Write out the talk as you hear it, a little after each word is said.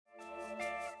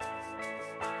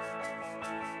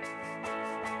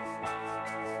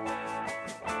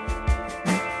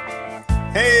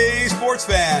sports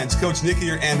fans, Coach Nick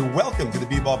here, and welcome to the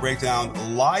B-Ball Breakdown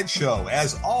live show.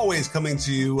 As always, coming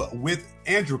to you with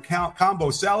Andrew Combo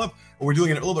Salif. We're doing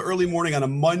it a little bit early morning on a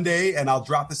Monday, and I'll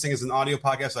drop this thing as an audio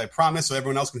podcast, I promise, so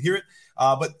everyone else can hear it.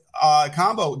 But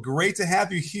Combo, great to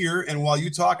have you here. And while you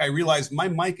talk, I realized my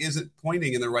mic isn't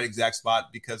pointing in the right exact spot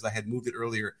because I had moved it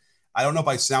earlier. I don't know if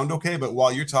I sound okay, but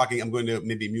while you're talking, I'm going to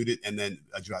maybe mute it and then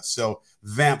adjust. So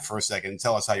vamp for a second and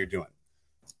tell us how you're doing.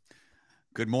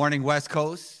 Good morning, West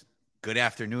Coast. Good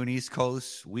afternoon, East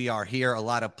Coast. We are here. A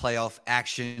lot of playoff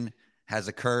action has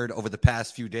occurred over the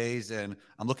past few days, and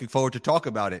I'm looking forward to talk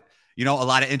about it. You know, a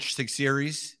lot of interesting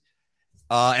series.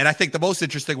 And I think the most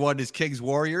interesting one is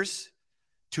Kings-Warriors,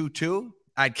 2-2.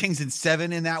 I had Kings in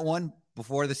 7 in that one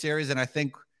before the series, and I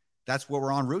think that's what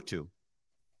we're en route to.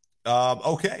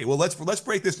 Okay, well, let's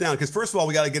break this down, because first of all,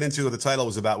 we got to get into what the title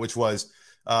was about, which was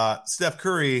Steph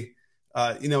Curry,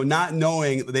 not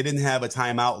knowing that they didn't have a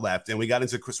timeout left, and we got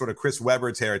into sort of Chris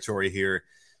Webber territory here.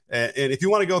 And if you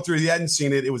want to go through, you hadn't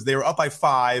seen it. They were up by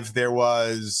 5. There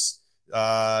was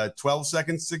 12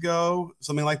 seconds to go,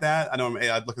 something like that. I don't know.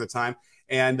 I'd look at the time,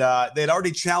 and they'd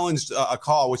already challenged a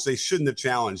call, which they shouldn't have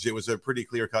challenged. It was a pretty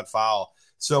clear-cut foul.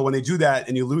 So when they do that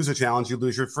and you lose a challenge, you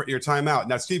lose your timeout.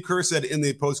 Now, Steve Kerr said in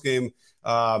the postgame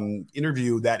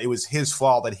interview that it was his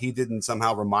fault that he didn't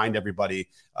somehow remind everybody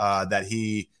that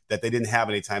they didn't have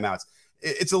any timeouts.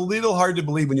 It's a little hard to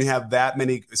believe when you have that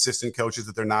many assistant coaches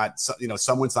that they're not,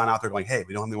 someone's not out there going, hey,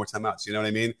 we don't have any more timeouts. You know what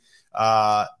I mean?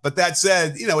 But that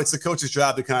said, it's the coach's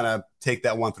job to kind of take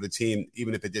that one for the team,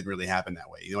 even if it didn't really happen that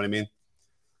way. You know what I mean?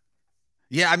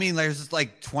 Yeah, I mean, there's just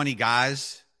like 20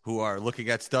 guys who are looking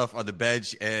at stuff on the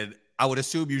bench, and I would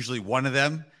assume usually one of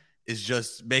them is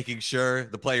just making sure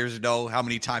the players know how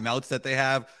many timeouts that they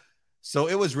have. So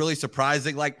it was really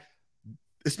surprising,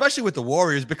 especially with the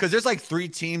Warriors, because there's like 3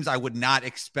 teams I would not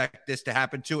expect this to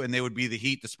happen to, and they would be the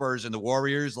Heat, the Spurs, and the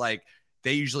Warriors.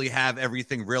 They usually have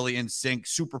everything really in sync,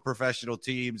 super professional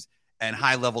teams and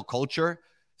high-level culture.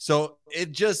 So it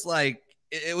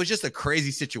was just a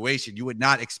crazy situation. You would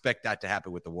not expect that to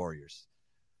happen with the Warriors.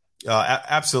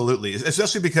 Absolutely.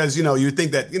 Especially because, you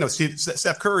think that,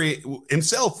 Steph Curry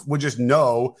himself would just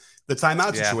know the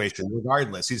timeout situation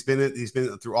regardless. He's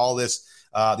been through all this,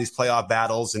 these playoff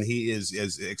battles, and he is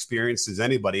as experienced as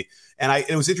anybody. And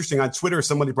it was interesting on Twitter,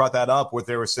 somebody brought that up where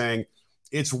they were saying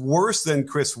it's worse than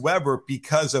Chris Webber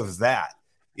because of that.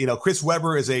 Chris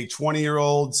Webber is a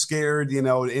 20-year-old scared,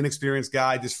 inexperienced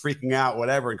guy just freaking out,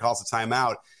 whatever, and calls a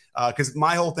timeout. Because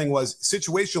my whole thing was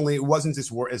situationally, it wasn't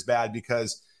as bad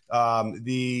because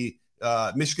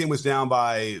Michigan was down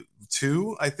by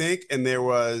 2, I think, and there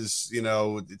was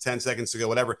 10 seconds to go,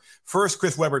 whatever. First,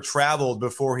 Chris Webber traveled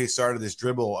before he started this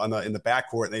dribble in the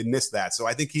backcourt, and they missed that. So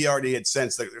I think he already had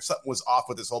sensed that something was off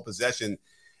with this whole possession.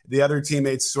 The other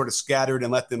teammates sort of scattered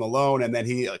and left them alone, and then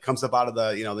he comes up out of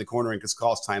the corner and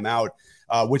calls timeout,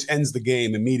 which ends the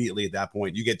game immediately at that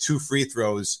point. You get 2 free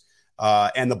throws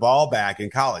and the ball back in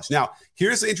college. Now,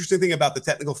 here's the interesting thing about the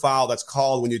technical foul that's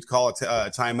called when you call a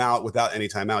timeout without any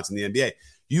timeouts in the NBA.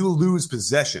 You lose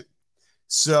possession.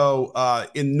 So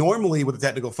normally with a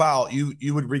technical foul,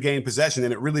 you would regain possession,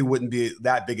 and it really wouldn't be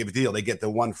that big of a deal. They get the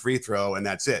 1 free throw, and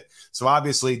that's it. So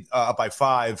obviously up by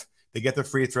 5, they get the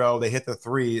free throw, they hit the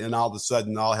 3, and all of a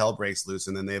sudden all hell breaks loose,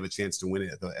 and then they have a chance to win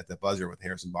it at the buzzer with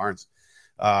Harrison Barnes.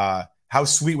 How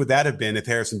sweet would that have been if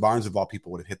Harrison Barnes, of all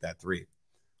people, would have hit that 3?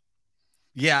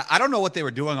 Yeah, I don't know what they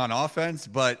were doing on offense,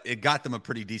 but it got them a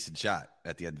pretty decent shot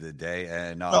at the end of the day.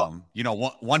 And,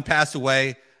 one pass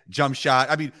away, jump shot.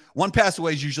 I mean, one pass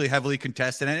away is usually heavily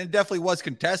contested, and it definitely was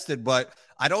contested, but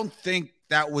I don't think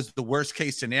that was the worst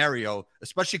case scenario,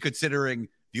 especially considering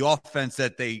the offense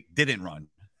that they didn't run.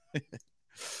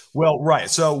 Well, right.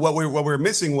 So what we're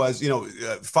missing was,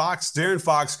 Darren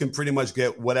Fox can pretty much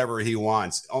get whatever he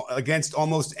wants against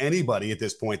almost anybody at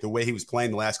this point. The way he was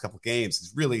playing the last couple of games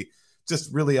is really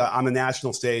on the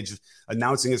national stage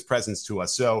announcing his presence to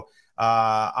us. So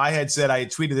I had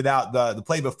tweeted it out the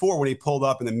play before when he pulled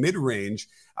up in the mid range.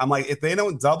 I'm like, if they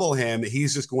don't double him,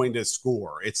 he's just going to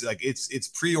score. It's like it's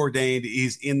preordained.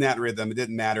 He's in that rhythm. It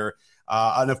didn't matter.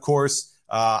 And of course,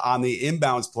 on the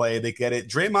inbounds play, they get it.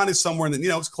 Draymond is somewhere that,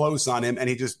 it's close on him, and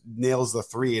he just nails the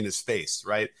 3 in his face,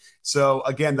 right? So,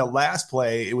 again, the last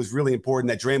play, it was really important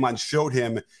that Draymond showed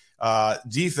him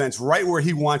defense right where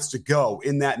he wants to go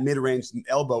in that mid-range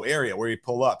elbow area where he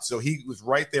pull up. So he was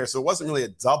right there. So it wasn't really a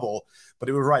double, but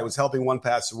it was right. It was helping one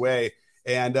pass away.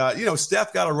 And,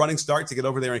 Steph got a running start to get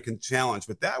over there and can challenge,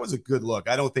 but that was a good look.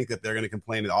 I don't think that they're going to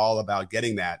complain at all about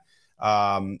getting that.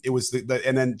 It was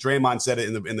and then Draymond said it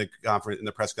in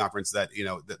the press conference that,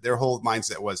 that their whole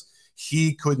mindset was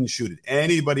He couldn't shoot it.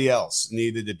 Anybody else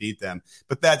needed to beat them.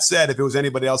 But that said, if it was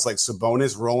anybody else like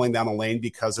Sabonis rolling down the lane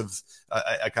because of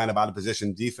a kind of out of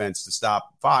position defense to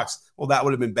stop Fox, well, that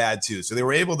would have been bad too. So they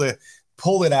were able to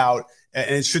pull it out,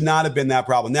 and it should not have been that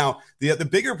problem. Now, the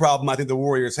bigger problem I think the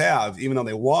Warriors have, even though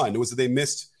they won, was that they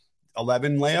missed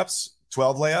 11 layups,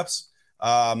 12 layups.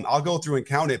 I'll go through and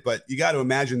count it, but you got to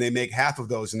imagine they make half of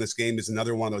those, and this game is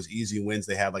another one of those easy wins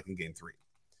they had like in game 3.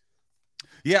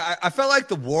 Yeah, I felt like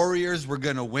the Warriors were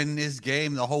going to win this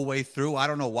game the whole way through. I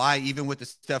don't know why, even with the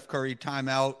Steph Curry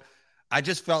timeout. I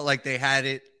just felt like they had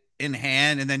it in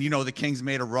hand, and then, the Kings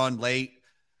made a run late.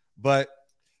 But,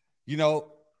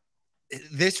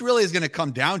 this really is going to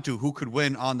come down to who could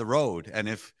win on the road. And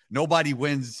if nobody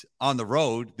wins on the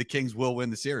road, the Kings will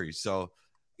win the series. So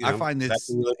I find this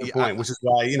that's a really good point, which is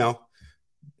why,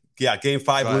 game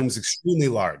 5 looms extremely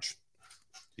large.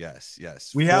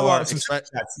 Yes. We have our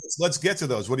chats. Let's get to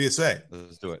those. What do you say?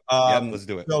 Let's do it. Let's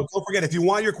do it. So don't forget, if you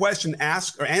want your question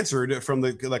asked or answered from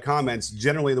the comments,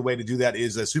 generally the way to do that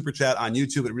is a super chat on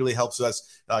YouTube. It really helps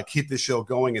us keep this show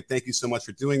going, and thank you so much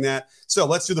for doing that. So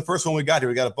let's do the first one we got here.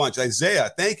 We got a bunch.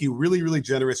 Isaiah, thank you. Really, really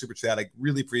generous super chat. I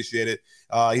really appreciate it.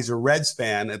 He's a Reds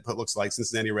fan. It looks like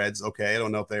Cincinnati Reds. Okay, I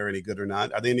don't know if they're any good or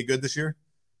not. Are they any good this year?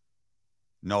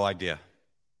 No idea.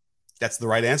 That's the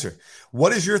right answer.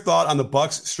 What is your thought on the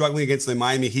Bucks struggling against the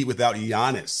Miami Heat without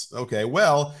Giannis? Okay,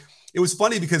 well, it was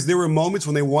funny because there were moments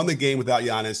when they won the game without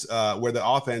Giannis where the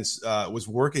offense was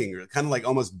working kind of like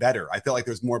almost better. I felt like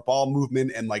there's more ball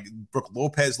movement, and like Brook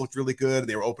Lopez looked really good, and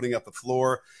they were opening up the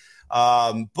floor.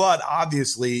 But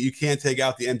obviously, you can't take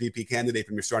out the MVP candidate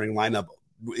from your starting lineup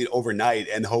overnight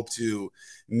and hope to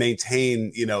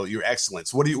maintain, your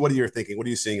excellence. What are you thinking? What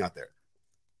are you seeing out there?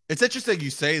 It's interesting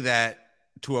you say that.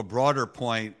 To a broader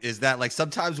point is that, like,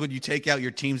 sometimes when you take out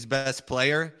your team's best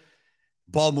player,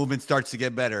 ball movement starts to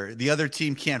get better. The other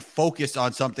team can't focus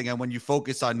on something, and when you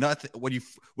focus on nothing, when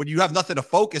you have nothing to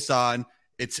focus on,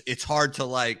 it's hard to,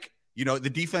 like,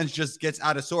 the defense just gets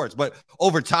out of sorts. But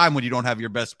over time, when you don't have your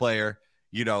best player,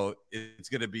 it's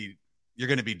gonna be you're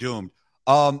gonna be doomed.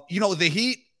 The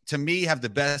Heat to me have the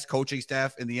best coaching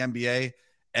staff in the NBA,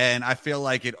 and I feel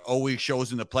like it always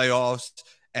shows in the playoffs.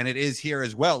 And it is here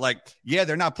as well. Like, yeah,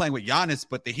 they're not playing with Giannis,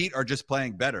 but the Heat are just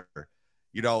playing better.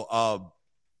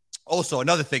 Also,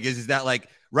 another thing is that, like,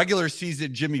 regular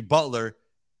season Jimmy Butler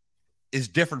is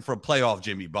different from playoff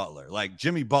Jimmy Butler. Like,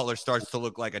 Jimmy Butler starts to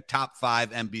look like a top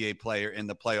 5 NBA player in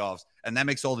the playoffs, and that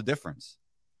makes all the difference.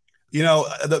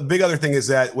 The big other thing is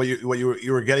that what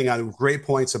you were getting on great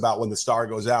points about when the star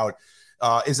goes out.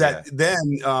 Is that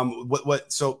then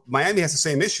so Miami has the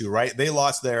same issue, right? They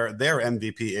lost their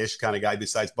MVP-ish kind of guy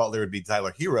besides Butler would be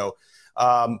Tyler Hero.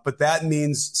 But that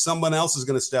means someone else is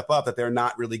going to step up that they're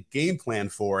not really game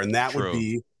planned for. And that would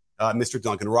be Mr.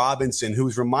 Duncan Robinson,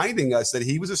 who's reminding us that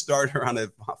he was a starter on a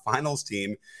finals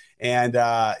team. And,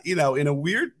 in a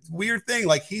weird thing,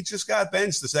 like he just got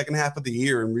benched the second half of the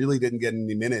year and really didn't get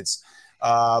any minutes.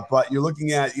 But you're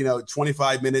looking at,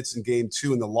 25 minutes in game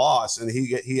 2 in the loss, and he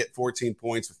hit 14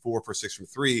 points with 4 for 6 from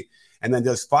 3, and then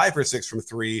does 5 for 6 from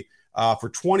 3 for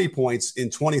 20 points in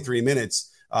 23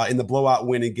 minutes in the blowout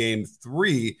win in game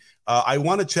 3. I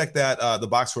want to check that the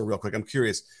box score real quick. I'm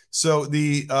curious. So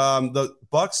the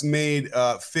Bucks made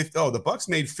the Bucks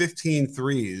made 15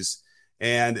 threes,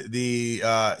 and the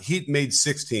Heat made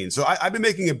 16. So I've been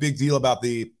making a big deal about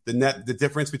the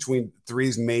difference between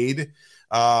threes made.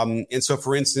 And so,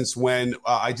 for instance, when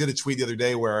I did a tweet the other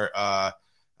day where,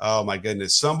 oh my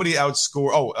goodness, somebody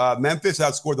Memphis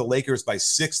outscored the Lakers by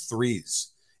 6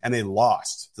 threes, and they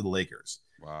lost to the Lakers.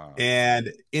 Wow.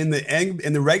 And in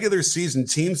the regular season,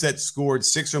 teams that scored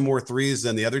 6 or more threes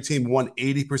than the other team won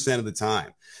 80% of the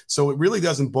time. So it really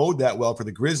doesn't bode that well for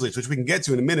the Grizzlies, which we can get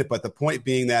to in a minute. But the point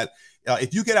being that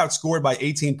if you get outscored by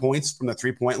 18 points from the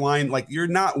 3-point line, like you're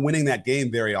not winning that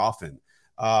game very often.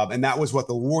 And that was what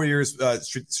the Warriors'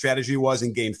 strategy was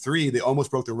in game 3. They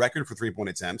almost broke the record for 3-point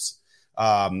attempts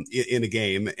in a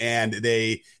game.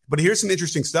 But here's some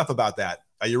interesting stuff about that.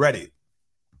 Are you ready?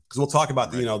 Because we'll talk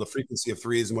about the frequency of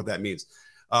threes and what that means.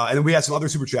 And then we have some other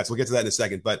super chats. We'll get to that in a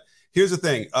second. But here's the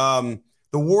thing.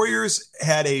 The Warriors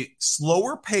had a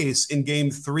slower pace in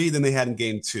game 3 than they had in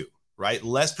game 2, right?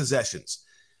 Less possessions.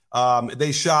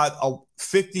 They shot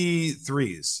 50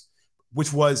 threes,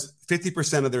 which was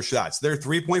 50% of their shots. Their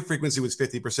 3-point frequency was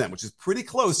 50%, which is pretty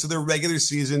close to their regular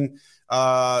season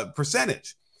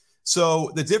percentage.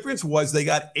 So the difference was they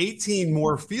got 18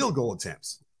 more field goal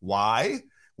attempts. Why?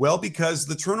 Well, because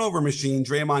the turnover machine,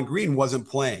 Draymond Green, wasn't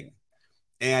playing.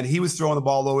 And he was throwing the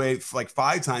ball away like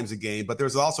 5 times a game, but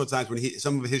there's also times when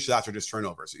some of his shots are just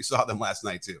turnovers. You saw them last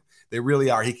night too. They really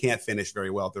are. He can't finish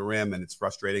very well at the rim, and it's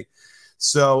frustrating.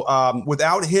 So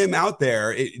without him out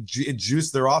there, it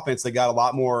juiced their offense. They got a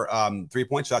lot more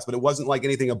 3-point shots, but it wasn't like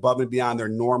anything above and beyond their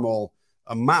normal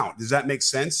amount. Does that make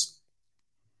sense?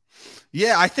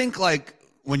 Yeah, I think like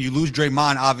when you lose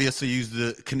Draymond, obviously use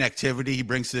the connectivity he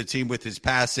brings to the team with his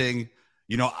passing.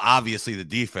 Obviously the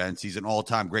defense. He's an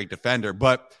all-time great defender.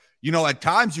 But, at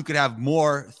times you could have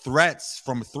more threats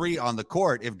from 3 on the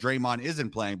court if Draymond isn't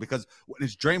playing. Because when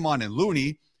it's Draymond and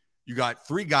Looney, you got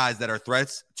 3 guys that are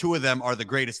threats. 2 of them are the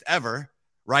greatest ever,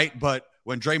 right? But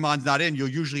when Draymond's not in, you'll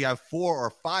usually have 4 or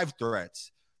 5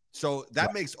 threats. So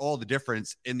that makes all the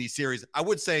difference in these series. I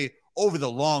would say over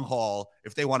the long haul,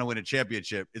 if they want to win a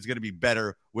championship, it's going to be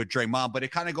better with Draymond. But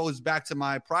it kind of goes back to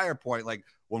my prior point, like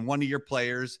when one of your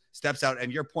players steps out,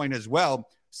 and your point as well,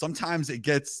 sometimes it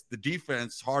gets the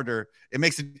defense harder. It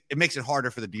makes it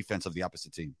harder for the defense of the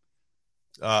opposite team.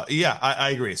 Yeah,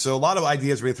 I agree. So a lot of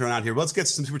ideas being thrown out here. Let's get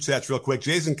some super chats real quick.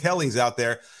 Jason Kelly's out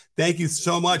there. Thank you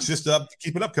so much. Just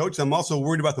keep it up, Coach. I'm also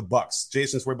worried about the Bucks.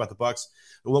 Jason's worried about the Bucks.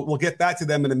 We'll get back to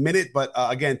them in a minute. But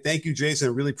again, thank you, Jason.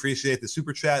 I really appreciate the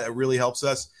super chat. It really helps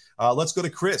us. Let's go to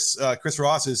Chris. Chris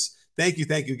Ross thank you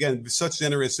again. Such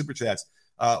generous super chats.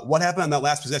 What happened on that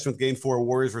last possession with Game 4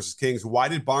 Warriors versus Kings? Why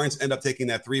did Barnes end up taking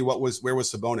that 3? Where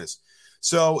was Sabonis?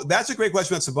 So that's a great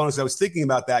question about Sabonis. I was thinking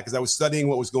about that because I was studying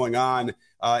what was going on,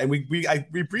 and we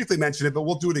briefly mentioned it, but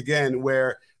we'll do it again.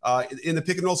 Where in the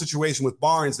pick and roll situation with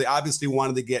Barnes, they obviously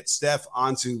wanted to get Steph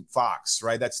onto Fox,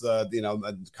 right? That's the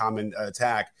a common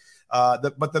attack.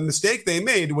 But the mistake they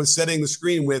made was setting the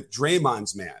screen with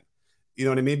Draymond's man. You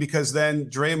know what I mean? Because then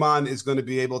Draymond is going to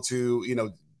be able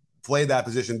to play that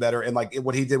position better. And like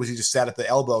what he did was he just sat at the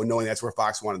elbow knowing that's where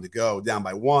Fox wanted to go, down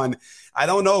by 1. I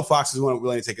don't know if Fox is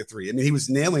willing to take a 3. I mean, he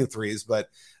was nailing 3s, but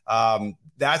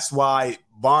that's why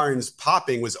Barnes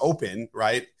popping was open,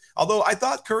 right? Although I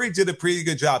thought Curry did a pretty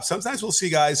good job. Sometimes we'll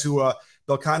see guys who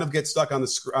they'll kind of get stuck on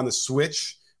the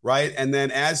switch, right? And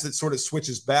then as it sort of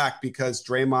switches back because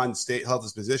Draymond held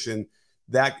his position,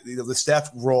 that the Steph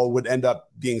roll would end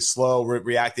up being slow,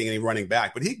 reacting, and running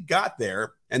back. But he got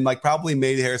there and probably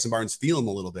made Harrison Barnes feel him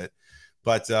a little bit.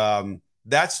 But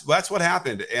that's what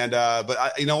happened. And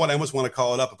but you know what? I almost want to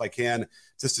call it up if I can,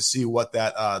 just to see what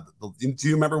that. Do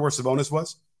you remember where Sabonis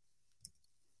was?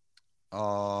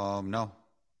 No.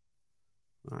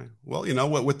 All right. Well, you know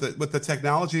what? With the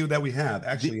technology that we have,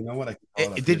 actually, you know what? I can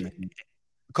call it up.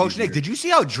 Coach Nick, did you see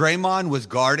how Draymond was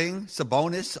guarding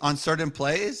Sabonis on certain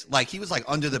plays? Like he was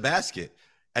under the basket,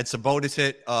 and Sabonis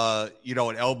hit,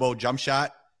 an elbow jump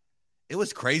shot. It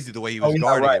was crazy the way he was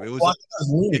guarding him. It was.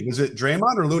 Was it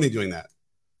Draymond or Looney doing that?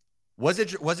 Was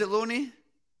it Looney?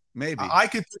 Maybe I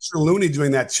could picture Looney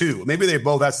doing that too. Maybe they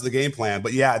both. That's the game plan.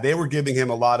 But yeah, they were giving him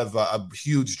a lot of a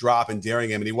huge drop and daring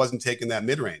him, and he wasn't taking that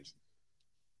mid range.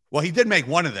 Well, he did make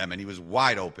one of them, and he was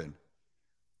wide open.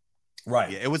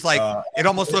 Right. Yeah, it was like it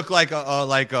almost looked like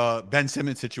a Ben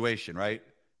Simmons situation, right?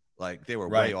 Like they were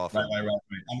way off. Right.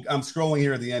 I'm scrolling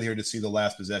here at the end here to see the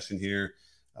last possession here.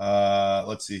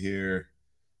 Let's see here.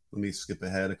 Let me skip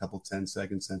ahead a couple 10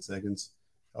 seconds.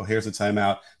 Oh, here's the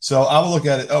timeout. So I will look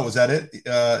at it. Oh, was that it?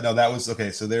 No, that was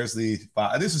okay. So there's the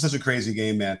this is such a crazy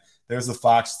game, man. There's the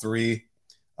Fox 3.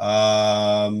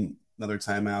 Another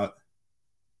timeout.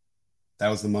 That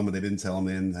was the moment they didn't tell him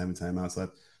they didn't have any timeouts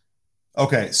left.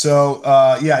 Okay, so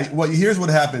here's what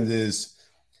happened is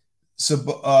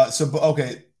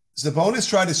Sabonis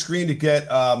tried to screen to get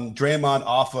Draymond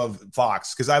off of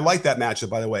Fox, because I like that matchup,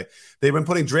 by the way. They've been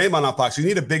putting Draymond on Fox. You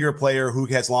need a bigger player who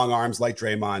has long arms like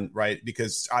Draymond, right?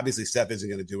 Because obviously Steph isn't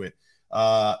going to do it.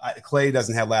 Clay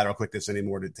doesn't have lateral quickness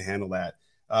anymore to handle that.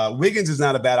 Wiggins is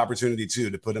not a bad opportunity, too,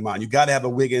 to put him on. You got to have a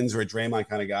Wiggins or a Draymond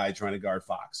kind of guy trying to guard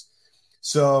Fox.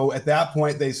 So at that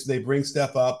point, they bring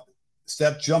Steph up.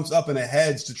 Steph jumps up and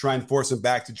heads to try and force him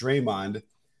back to Draymond.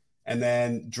 And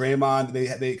then Draymond,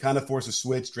 they kind of force a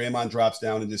switch. Draymond drops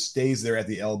down and just stays there at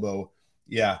the elbow.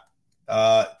 Yeah.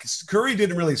 Curry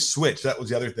didn't really switch. That was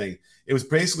the other thing. It was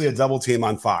basically a double team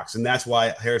on Fox, and that's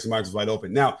why Harrison Barnes was wide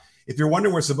open. Now, if you're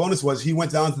wondering where Sabonis was, he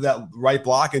went down to that right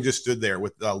block and just stood there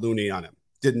with Looney on him.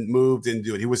 Didn't move, didn't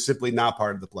do it. He was simply not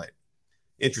part of the play.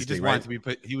 Interesting, he just right?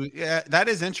 Wanted to be that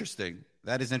is interesting.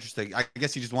 That is interesting. I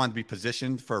guess he just wanted to be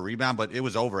positioned for a rebound, but it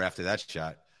was over after that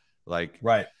shot.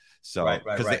 Right. So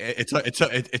because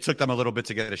it took them a little bit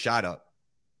to get a shot up.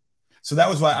 So that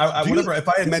was why I whenever if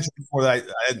I had mentioned before that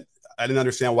I didn't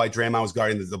understand why Draymond was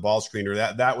guarding the ball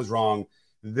screener. That was wrong.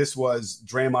 This was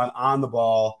Draymond on the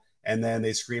ball, and then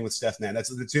they screen with Steph Nash.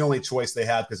 That's the only choice they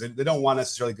have because they don't want to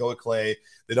necessarily go at Clay.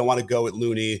 They don't want to go at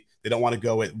Looney. They don't want to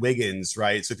go at Wiggins,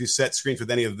 right? So if you set screens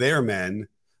with any of their men,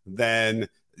 then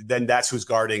that's who's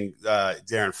guarding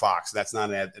De'Aaron Fox. That's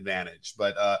not an advantage.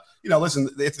 But listen,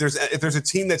 if there's a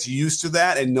team that's used to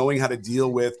that and knowing how to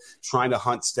deal with trying to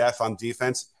hunt Steph on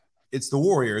defense, it's the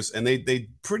Warriors, and they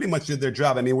pretty much did their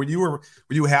job. I mean, were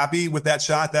you happy with that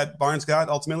shot that Barnes got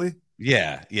ultimately?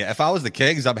 Yeah. If I was the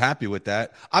Kings, I'm happy with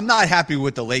that. I'm not happy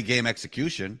with the late game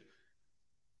execution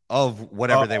of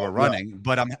whatever they were running,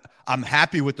 but I'm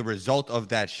happy with the result of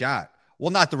that shot.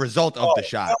 Well, not the result of the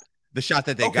shot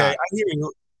that they got. I hear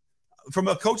you. From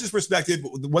a coach's perspective,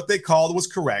 what they called was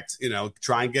correct.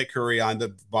 Try and get Curry on the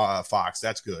Fox.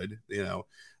 That's good.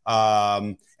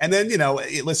 And then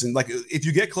listen, like if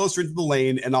you get closer into the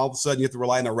lane and all of a sudden you have to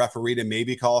rely on a referee to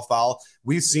maybe call a foul,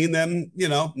 we've seen them,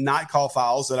 not call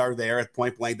fouls that are there at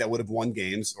point blank that would have won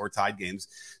games or tied games.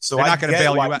 So they're not going to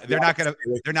bail you out. They're not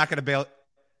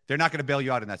going to bail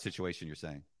you out in that situation. You're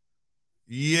saying.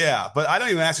 Yeah, but I don't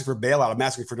even ask for bailout. I'm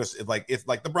asking for just if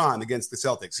LeBron against the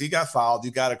Celtics, he got fouled.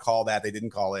 You got to call that. They didn't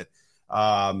call it.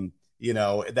 Those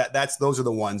are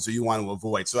the ones that you want to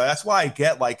avoid. So that's why I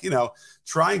get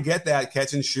try and get that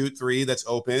catch and shoot three that's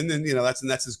open, and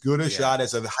that's as good a shot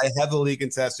as a heavily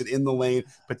contested in the lane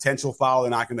potential foul.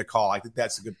 They're not going to call. I think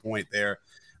that's a good point there.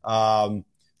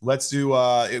 Let's do.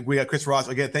 We got Chris Ross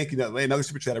again. Thank you. Another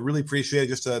super chat. I really appreciate it.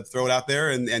 Just to throw it out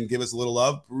there and give us a little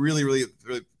love. Really, really,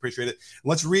 really appreciate it.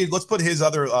 Let's put his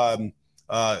other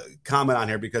comment on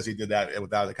here because he did that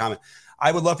without a comment.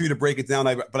 I would love for you to break it down,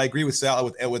 but I agree with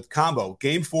Sal with Combo.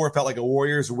 Game 4 felt like a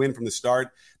Warriors win from the start.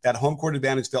 That home court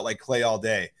advantage felt like Clay all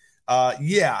day.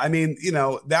 I mean,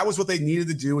 that was what they needed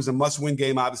to do. It was a must-win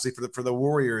game, obviously, for the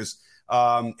Warriors.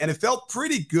 And it felt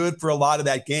pretty good for a lot of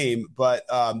that game, but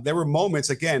there were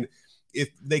moments, again, if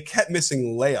they kept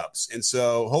missing layups. And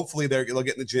so hopefully they'll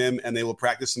get in the gym and they will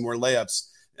practice some more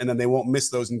layups, and then they won't miss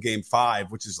those in game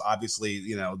 5, which is obviously,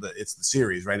 it's the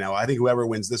series right now. I think whoever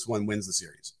wins this one wins the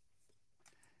series.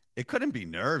 It couldn't be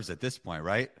nerves at this point,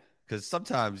 right? Because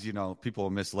sometimes, people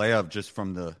miss layup just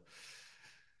from the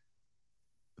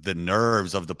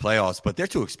nerves of the playoffs, but they're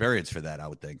too experienced for that, I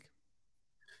would think.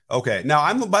 Okay.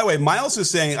 Now, by the way, Miles is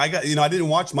saying I didn't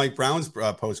watch Mike Brown's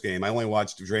post game. I only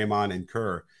watched Draymond and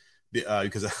Kerr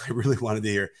because I really wanted to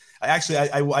hear.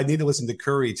 I need to listen to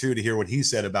Curry too to hear what he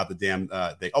said about the damn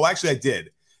thing. Oh, actually, I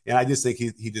did, and I just think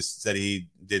he just said he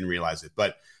didn't realize it.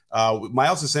 But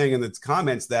Miles is saying in the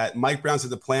comments that Mike Brown said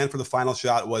the plan for the final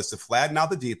shot was to flatten out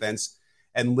the defense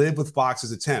and live with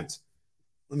Fox's attempt.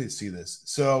 Let me see this.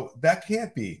 So that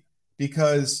can't be,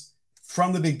 because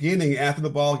from the beginning, after the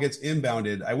ball gets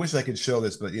inbounded, I wish I could show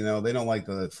this, but they don't like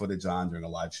the footage on during a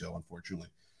live show, unfortunately.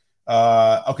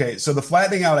 Okay, so the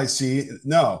flattening out I see,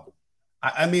 no.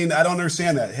 I mean, I don't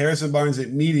understand that. Harrison Barnes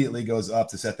immediately goes up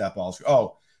to set that ball.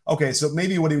 Oh, okay, so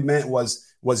maybe what he meant was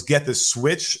get the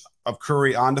switch of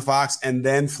Curry onto Fox and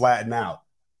then flatten out.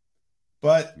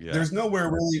 But there's nowhere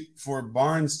really for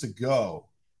Barnes to go.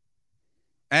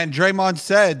 And Draymond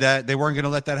said that they weren't going to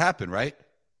let that happen, right?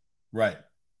 Right.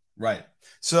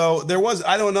 So there was,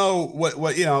 I don't know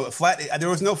what there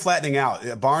was no flattening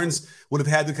out. Barnes would have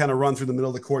had to kind of run through the middle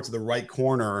of the court to the right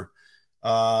corner.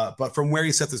 But from where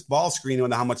he set this ball screen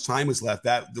and how much time was left,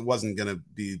 that wasn't going to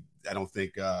be, I don't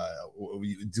think,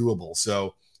 doable.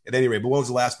 So at any rate, but what was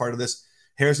the last part of this?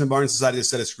 Harrison Barnes decided to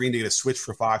set a screen to get a switch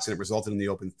for Fox, and it resulted in the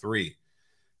open three.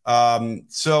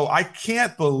 So I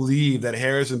can't believe that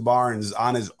Harrison Barnes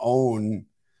on his own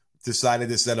decided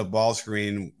to set a ball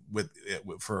screen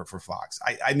for Fox.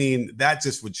 I mean, that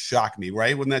just would shock me,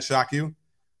 right? Wouldn't that shock you?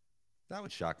 That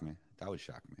would shock me.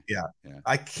 Yeah.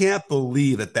 I can't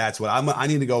believe that's what I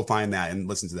need to go find that and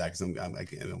listen to that because I'm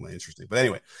interesting. But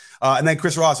anyway, and then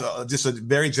Chris Ross, just a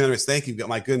very generous thank you.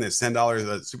 My goodness,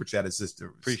 $10 super chat is just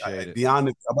appreciate it.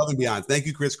 Beyond, above and beyond. Thank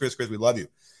you, Chris. We love you.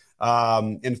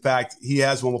 In fact, he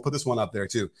has one. We'll put this one up there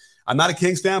too. I'm not a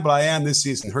Kings fan, but I am this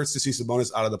season. Hurts to see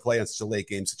Sabonis out of the play in such a late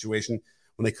game situation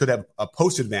when they could have a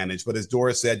post advantage. But as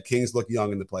Doris said, Kings look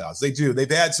young in the playoffs. They do. They've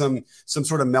had some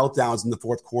sort of meltdowns in the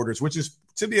fourth quarters, which is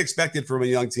to be expected from a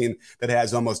young team that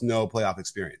has almost no playoff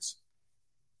experience.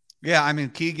 Yeah, I mean,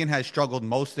 Keegan has struggled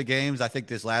most of the games. I think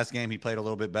this last game he played a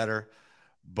little bit better.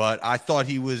 But I thought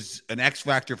he was an X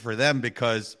factor for them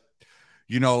because,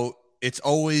 it's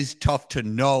always tough to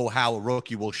know how a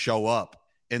rookie will show up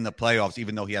in the playoffs,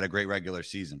 even though he had a great regular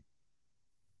season.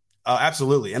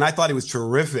 Absolutely. And I thought he was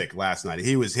terrific last night.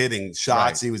 He was hitting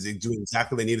shots. Right. He was doing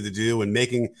exactly what they needed to do and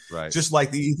making just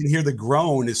like you can hear the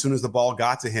groan as soon as the ball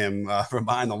got to him from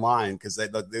behind the line because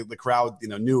the crowd,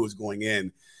 knew it was going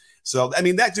in. So, I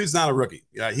mean, that dude's not a rookie.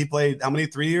 He played how many,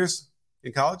 3 years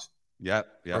in college? Yep.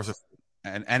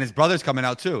 And his brother's coming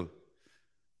out too.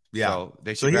 Yeah. So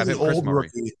they so should he's grab an him, Chris old Murray.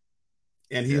 rookie,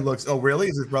 and he looks. Oh, really?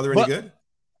 Is his brother any good?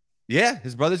 Yeah,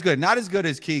 his brother's good. Not as good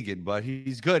as Keegan, but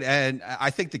he's good. And I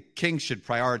think the Kings should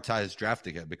prioritize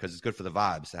drafting him because it's good for the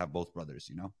vibes to have both brothers,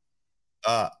 you know?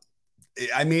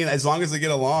 I mean, as long as they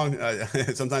get along,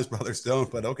 sometimes brothers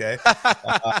don't, but okay.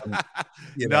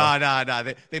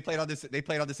 No. They played on this. They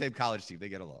played on the same college team. They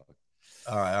get along.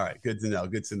 All right. Good to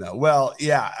know. Well,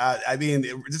 yeah. I mean,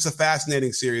 it's a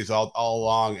fascinating series all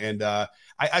along, and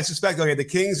I suspect the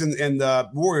Kings and the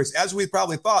Warriors, as we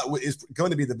probably thought, is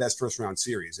going to be the best first round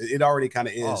series. It already kind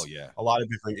of is. Oh, yeah. A lot of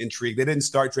different intrigue. They didn't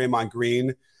start Draymond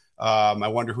Green. I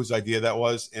wonder whose idea that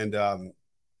was, and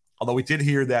although we did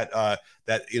hear that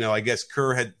I guess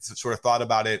Kerr had sort of thought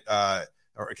about it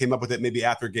or came up with it maybe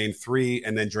after Game 3,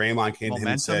 and then Draymond came to him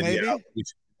and said, maybe? "Yeah, we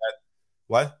should do that."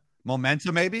 What?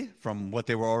 Momentum, maybe, from what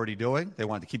they were already doing. They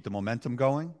wanted to keep the momentum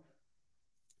going.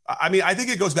 I mean, I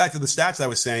think it goes back to the stats I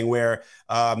was saying where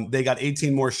they got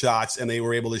 18 more shots and they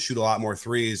were able to shoot a lot more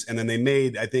threes. And then they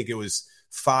made, I think it was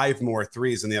 5 more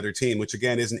threes than the other team, which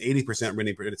again isn't 80%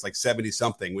 winning, but it's like 70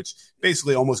 something, which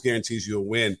basically almost guarantees you a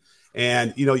win.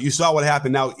 And, you saw what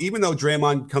happened. Now, even though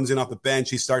Draymond comes in off the bench,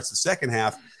 he starts the second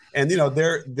half. And,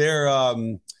 their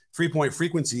 3-point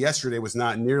frequency yesterday was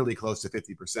not nearly close to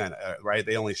 50%, right?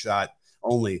 They only shot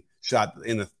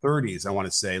in the 30s, I want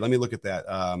to say. Let me look at that.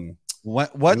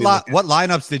 What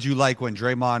lineups did you like when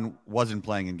Draymond wasn't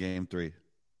playing in Game 3?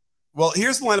 Well,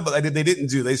 here's the lineup they didn't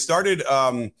do. They started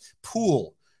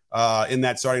Poole in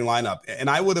that starting lineup, and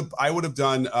I would have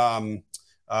done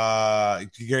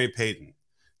Gary Payton.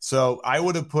 So I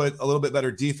would have put a little bit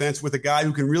better defense with a guy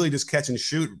who can really just catch and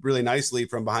shoot really nicely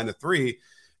from behind the three.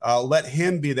 Let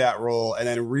him be that role, and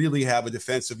then really have a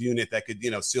defensive unit that could,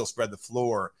 still spread the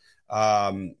floor.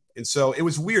 And so it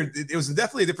was weird. It was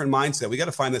definitely a different mindset. We got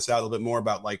to find this out a little bit more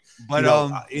about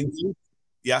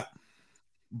yeah.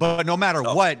 But no matter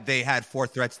what, they had 4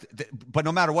 threats. But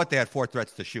no matter what, they had 4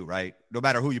 threats to shoot, right? No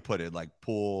matter who you put in, like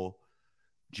Poole,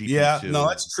 GP2. Yeah, no,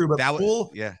 that's true. But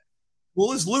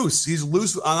Poole is loose. He's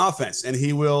loose on offense, and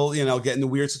he will, get into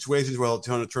weird situations where he'll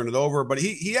turn it over. But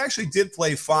he actually did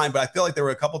play fine. But I feel like there were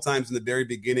a couple times in the very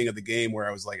beginning of the game where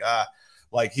I was like,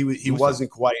 he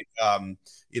wasn't quite, on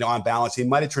balance. He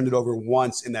might have turned it over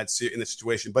once in the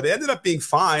situation, but it ended up being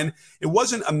fine. It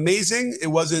wasn't amazing. It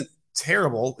wasn't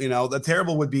terrible. The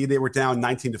terrible would be they were down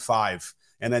 19-5,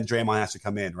 and then Draymond has to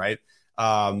come in, right?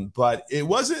 But it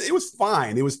was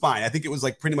fine. It was fine. I think it was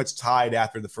like pretty much tied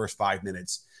after the first 5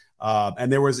 minutes.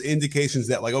 And there was indications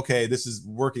that okay, this is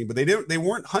working, but they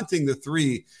weren't hunting the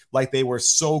three like they were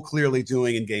so clearly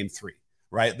doing in Game 3,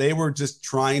 right? They were just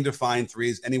trying to find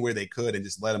threes anywhere they could and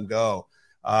just let them go.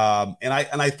 And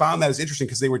I found that was interesting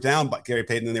because they were down by Gary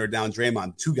Payton and they were down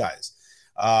Draymond, 2 guys.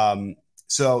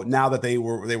 So now that they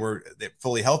were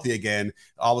fully healthy again,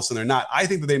 all of a sudden they're not. I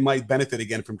think that they might benefit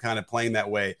again from kind of playing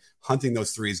that way, hunting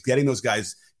those threes, getting those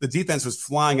guys. The defense was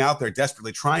flying out there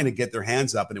desperately trying to get their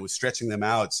hands up, and it was stretching them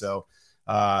out. So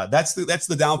that's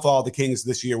the downfall of the Kings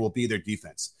this year will be their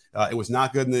defense. It was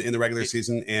not good in the regular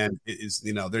season, and it is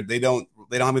they don't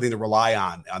have anything to rely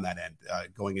on that end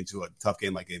going into a tough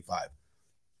game like Game 5.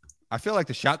 I feel like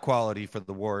the shot quality for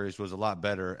the Warriors was a lot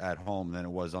better at home than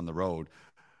it was on the road.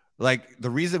 Like the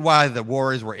reason why the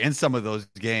Warriors were in some of those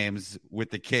games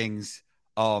with the Kings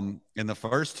in the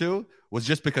first 2 was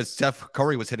just because Steph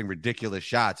Curry was hitting ridiculous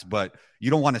shots, but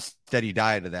you don't want a steady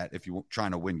diet of that if you're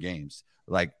trying to win games.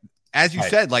 Like as you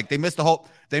said, like they missed a whole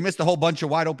bunch of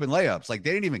wide open layups. Like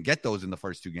they didn't even get those in the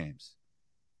first 2 games.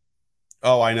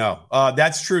 Oh, I know.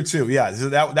 That's true too. Yeah. So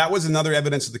that was another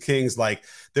evidence of the Kings. Like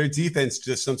their defense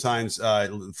just sometimes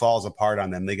falls apart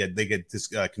on them. They get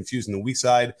confused in the weak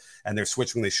side and they're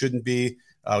switching when they shouldn't be.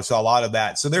 We saw a lot of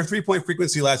that. So their 3-point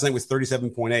frequency last night was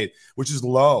 37.8, which is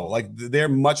low. Like they're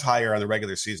much higher on the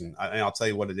regular season. And I'll tell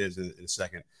you what it is in a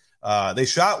second. They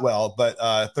shot well, but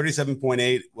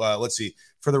 37.8. Let's see.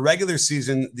 For the regular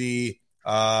season, the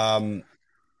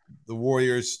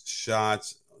Warriors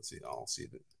shot. Let's see. I'll see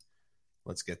it.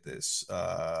 Let's get this.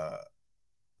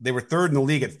 They were 3rd in the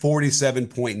league at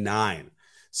 47.9.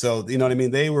 So, you know what I mean?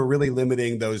 They were really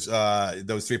limiting those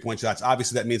 3-point shots.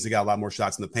 Obviously, that means they got a lot more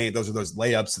shots in the paint. Those are those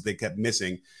layups that they kept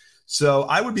missing. So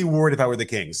I would be worried if I were the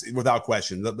Kings, without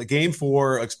question. The Game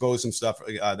 4 exposed some stuff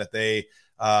that they,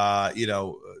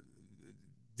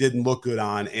 didn't look good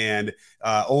on, and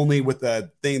only with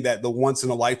the thing that the once in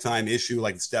a lifetime issue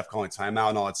like Steph calling timeout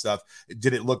and all that stuff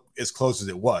did it look as close as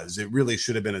it was. It really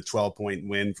should have been a 12-point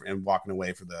win and walking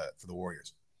away for the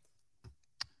Warriors.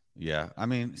 Yeah. I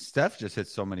mean, Steph just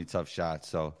hits so many tough shots.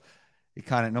 So he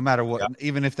kind of, no matter what,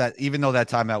 even though that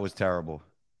timeout was terrible,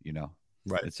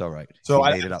 Right. it's all right. So He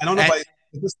I, made it up. I don't know if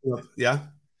I, yeah.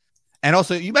 And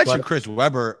also, you mentioned But Chris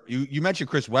Webber. You mentioned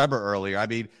Chris Webber earlier. I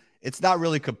mean, it's not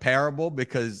really comparable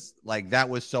because like that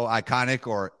was so iconic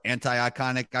or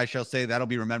anti-iconic, I shall say. That'll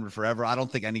be remembered forever. I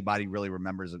don't think anybody really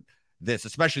remembers this,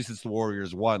 especially since the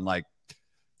Warriors won like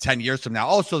 10 years from now.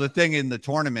 Also, the thing in the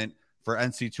tournament for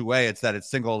NC2A, it's that it's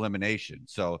single elimination.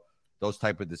 So those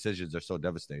type of decisions are so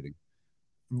devastating.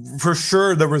 for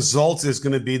sure, the result is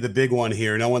going to be the big one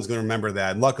here. No one's going to remember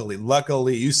that.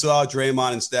 Luckily, you saw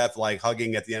Draymond and Steph like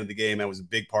hugging at the end of the game. That was a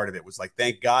big part of it. It was like,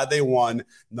 thank God they won.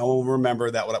 No one will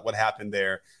remember that what happened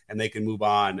there, and they can move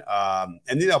on.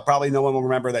 And probably no one will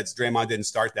remember that Draymond didn't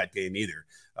start that game either.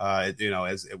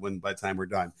 As when by the time we're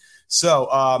done.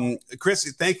 So,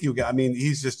 Chris, thank you. I mean,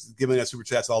 he's just giving us super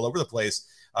chats all over the place.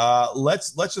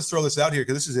 Let's just throw this out here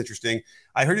because this is interesting.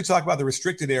 I heard you talk about the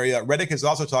restricted area. Redick has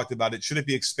also talked about it. Should it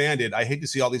be expanded? I hate to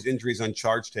see all these injuries on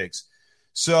charge takes.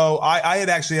 So I had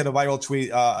actually had a viral tweet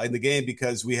in the game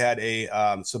because we had a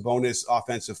Sabonis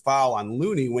offensive foul on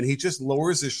Looney when he just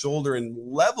lowers his shoulder and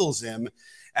levels him.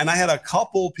 And I had a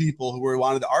couple people who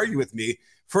wanted to argue with me.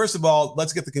 First of all,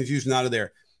 let's get the confusion out of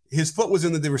there. His foot was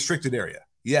in the restricted area.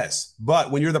 Yes.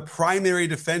 But when you're the primary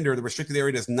defender, the restricted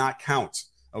area does not count.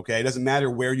 Okay. It doesn't matter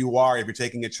where you are if you're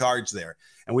taking a charge there.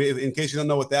 And in case you don't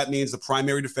know what that means, the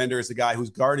primary defender is the guy who's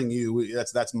guarding you.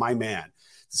 That's my man.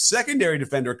 The secondary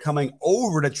defender coming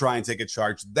over to try and take a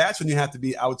charge, that's when you have to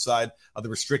be outside of the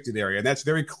restricted area. And that's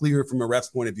very clear from a ref's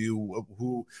point of view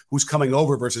of who's coming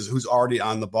over versus who's already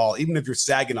on the ball, even if you're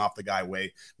sagging off the guy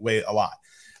way a lot.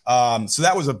 So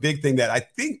that was a big thing that I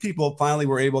think people finally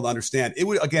were able to understand. It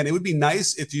would be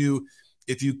nice if you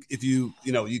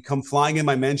come flying in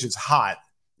my mentions hot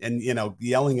and,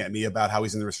 yelling at me about how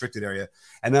he's in the restricted area.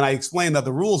 And then I explained that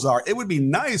the rules are, it would be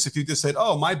nice if you just said,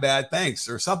 oh, my bad, thanks,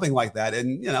 or something like that.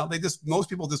 And, most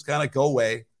people just kind of go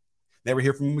away, never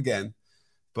hear from him again.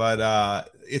 But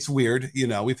it's weird.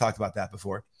 We've talked about that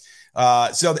before.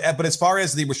 But as far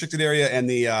as the restricted area and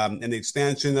the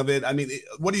expansion of it, I mean,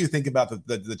 what do you think about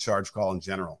the charge call in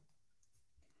general?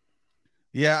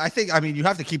 Yeah, you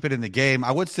have to keep it in the game.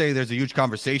 I would say there's a huge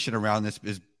conversation around this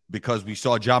is because we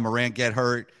saw Ja Morant get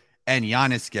hurt and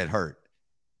Giannis get hurt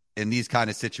in these kind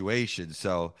of situations.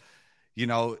 So,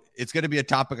 it's going to be a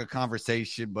topic of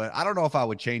conversation, but I don't know if I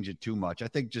would change it too much. I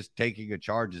think just taking a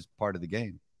charge is part of the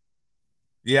game.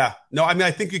 Yeah, no, I mean,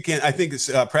 I think you can't. I think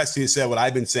Presti said what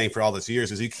I've been saying for all these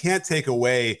years is you can't take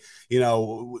away,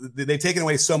 they've taken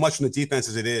away so much from the defense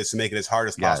as it is to make it as hard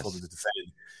as possible to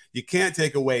defend. You can't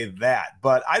take away that.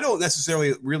 But I don't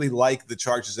necessarily really like the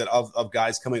charges of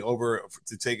guys coming over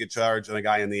to take a charge on a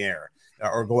guy in the air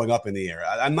or going up in the air.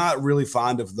 I'm not really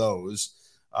fond of those,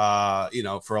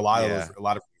 for a lot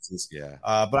of reasons. Yeah.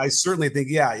 But I certainly think,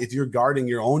 if you're guarding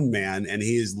your own man and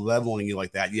he is leveling you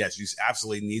like that, yes, you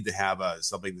absolutely need to have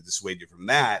something to dissuade you from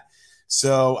that.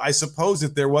 So I suppose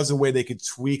if there was a way they could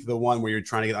tweak the one where you're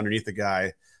trying to get underneath the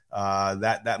guy,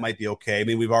 that might be okay. I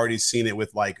mean, we've already seen it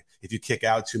with if you kick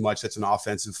out too much, that's an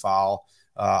offensive foul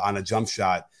on a jump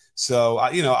shot. So,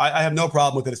 I have no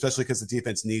problem with it, especially because the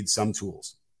defense needs some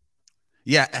tools.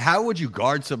 Yeah. How would you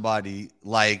guard somebody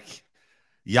like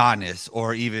Giannis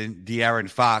or even De'Aaron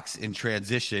Fox in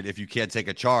transition if you can't take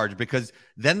a charge? Because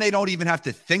then they don't even have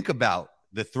to think about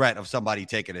the threat of somebody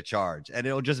taking a charge, and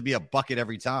it'll just be a bucket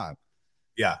every time.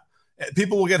 Yeah.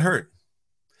 People will get hurt.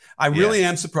 I really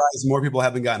am surprised more people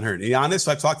haven't gotten hurt. Giannis,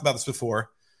 I've talked about this before.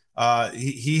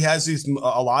 He has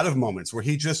a lot of moments where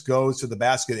he just goes to the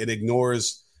basket and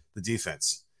ignores the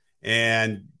defense.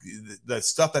 And the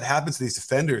stuff that happens to these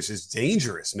defenders is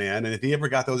dangerous, man. And if he ever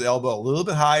got those elbow a little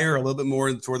bit higher, a little bit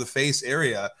more toward the face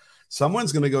area,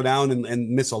 someone's going to go down and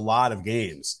miss a lot of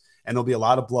games, and there'll be a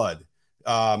lot of blood.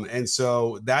 And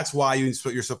so that's why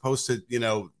you're supposed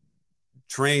to,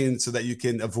 train so that you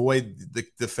can avoid the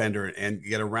defender and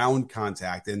get around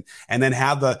contact and then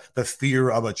have the fear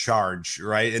of a charge,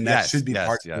 right? And that should be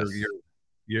part of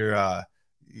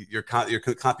your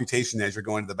computation as you're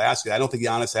going to the basket. I don't think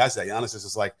Giannis has that. Giannis is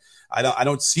just like, I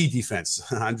don't see defense.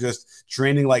 I'm just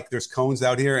training like there's cones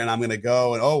out here, and I'm going to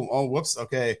go and whoops,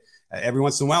 okay. Every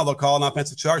once in a while they'll call an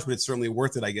offensive charge, but it's certainly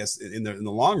worth it, I guess, in the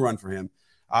long run for him.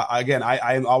 I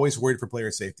am always worried for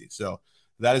player safety, so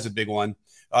that is a big one.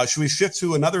 Should we shift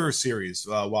to another series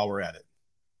while we're at it?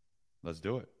 Let's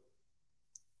do it.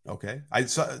 Okay. I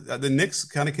saw the Knicks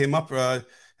kind of came up.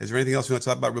 Is there anything else you want to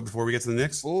talk about before we get to the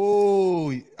Knicks?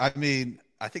 Oh, I mean,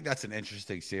 I think that's an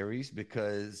interesting series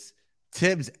because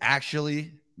Tibbs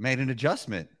actually made an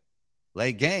adjustment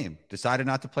late game, decided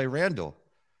not to play Randall.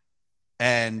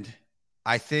 And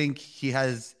I think he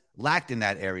has lacked in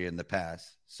that area in the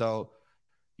past. So,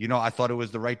 I thought it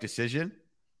was the right decision.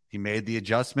 He made the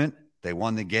adjustment. They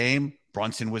won the game.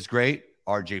 Brunson was great.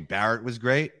 RJ Barrett was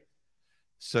great.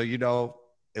 So,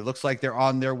 it looks like they're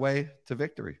on their way to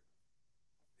victory.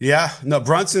 Yeah, no,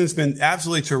 Brunson's been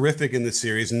absolutely terrific in this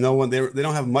series. No one, they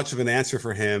don't have much of an answer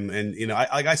for him. And,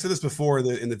 I said this before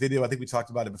in the video. I think we talked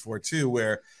about it before too,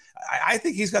 where I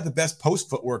think he's got the best post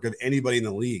footwork of anybody in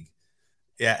the league.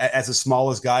 Yeah, as the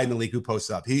smallest guy in the league who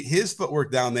posts up. His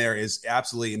footwork down there is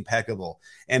absolutely impeccable.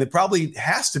 And it probably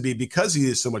has to be because he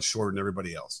is so much shorter than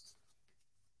everybody else.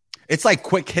 It's like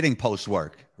quick hitting post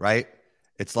work, right?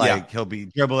 It's like he'll be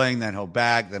dribbling, then he'll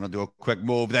back, then he'll do a quick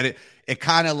move. Then it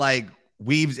kind of like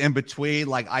weaves in between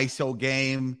like ISO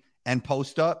game and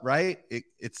post up, right?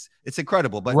 It's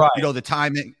incredible. But, the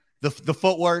timing, the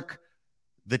footwork,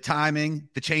 the timing,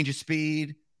 the change of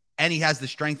speed, and he has the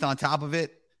strength on top of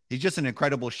it. He's just an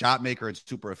incredible shot maker and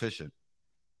super efficient.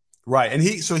 Right. And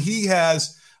he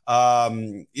has,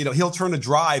 he'll turn a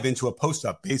drive into a post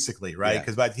up basically, right?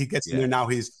 Because he gets in there now,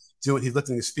 he's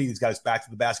lifting his feet. He's got his back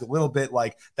to the basket a little bit.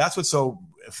 Like that's what's so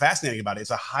fascinating about it.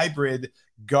 It's a hybrid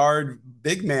guard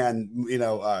big man,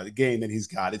 game that he's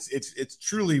got. It's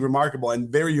truly remarkable and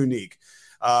very unique.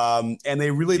 And they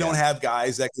really don't have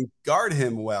guys that can guard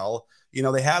him well.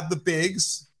 They have the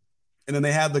bigs, and then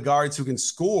they have the guards who can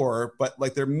score, but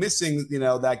like they're missing,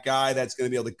 that guy that's going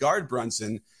to be able to guard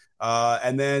Brunson.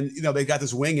 And then, they got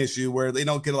this wing issue where they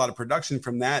don't get a lot of production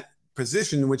from that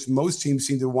position, which most teams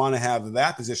seem to want to have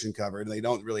that position covered. And they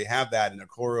don't really have that in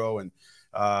Okoro and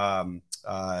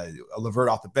LeVert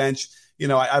off the bench.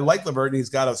 I like LeVert and he's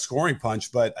got a scoring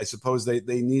punch, but I suppose they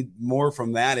need more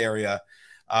from that area.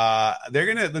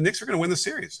 The Knicks are going to win the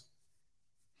series.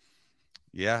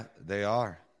 Yeah, they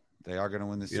are. They are going to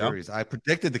win the series. I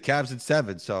predicted the Cavs in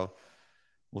 7, so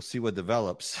we'll see what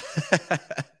develops.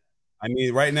 I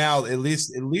mean, right now, at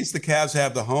least the Cavs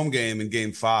have the home game in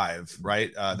Game 5,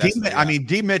 right?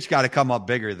 D. Mitch got to come up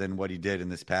bigger than what he did in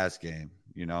this past game.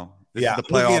 This is the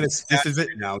playoff. This is it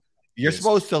now. You're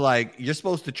supposed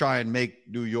to try and make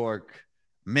New York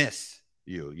miss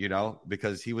you,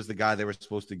 because he was the guy they were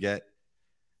supposed to get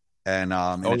and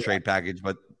in a trade package,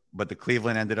 but the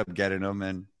Cleveland ended up getting him,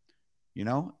 and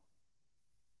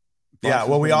yeah,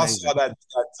 well, we also saw that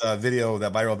video,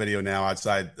 that viral video now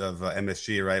outside of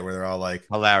MSG, right, where they're all like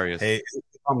hilarious. Hey,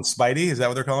 Spidey, is that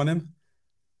what they're calling him?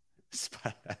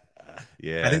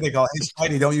 Yeah, I think they call it, hey,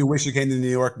 Spidey, don't you wish you came to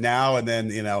New York now? And then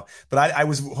but I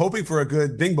was hoping for a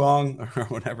good Bing Bong or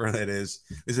whatever that is.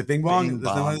 Is it Bing Bong? Bing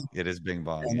Bong. It is Bing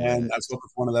Bong. And then I was hoping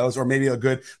for one of those, or maybe a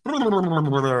good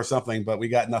or something. But we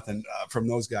got nothing from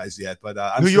those guys yet.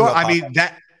 But New York, I mean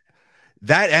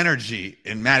that energy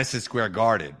in Madison Square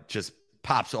Garden just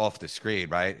pops off the screen,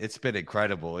 right? It's been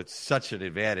incredible. It's such an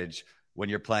advantage when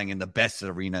you're playing in the best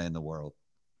arena in the world.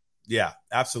 Yeah,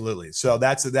 absolutely. So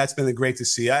that's been great to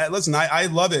see. I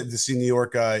love it to see New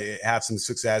York have some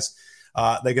success.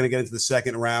 They're going to get into the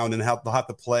second round and they'll have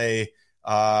to play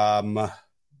who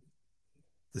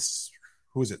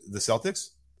is it? The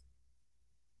Celtics?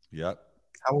 Yep.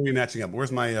 How are we matching up?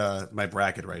 Where's my my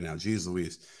bracket right now? Jeez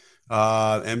Louise.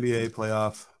 NBA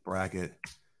playoff bracket.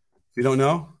 If you don't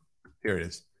know, here it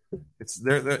is.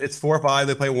 It's 4 or 5.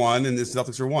 They play 1, and the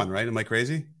Celtics are 1, right? Am I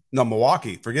crazy? No,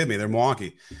 Milwaukee. Forgive me. They're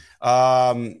Milwaukee.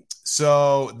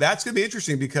 So that's going to be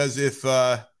interesting because if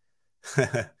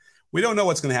we don't know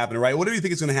what's going to happen, right? What do you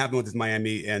think is going to happen with this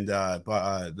Miami and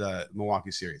the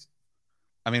Milwaukee series?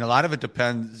 I mean, a lot of it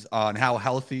depends on how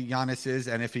healthy Giannis is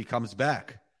and if he comes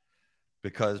back,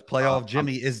 because playoff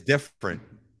Jimmy is different.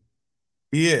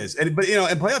 He is, and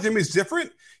playoff Jimmy is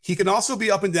different. He can also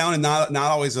be up and down and not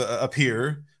always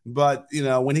appear. But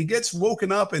when he gets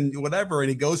woken up and whatever, and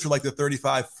he goes for like the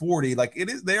 35-40, like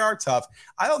they are tough.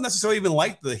 I don't necessarily even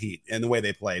like the Heat and the way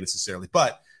they play necessarily,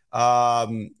 but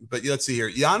let's see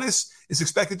here. Giannis is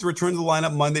expected to return to the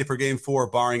lineup Monday for Game 4,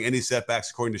 barring any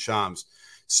setbacks, according to Shams.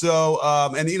 So,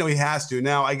 he has to.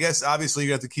 Now, I guess obviously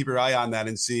you have to keep your eye on that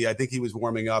and see. I think he was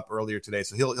warming up earlier today,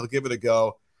 so he'll give it a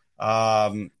go.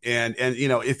 And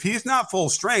if he's not full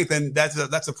strength, then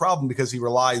that's a problem because he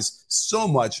relies so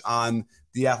much on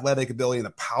the athletic ability and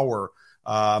the power.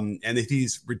 And if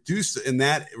he's reduced in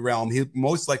that realm, he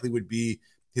most likely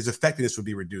his effectiveness would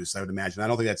be reduced, I would imagine. I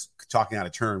don't think that's talking out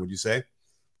of turn. Would you say?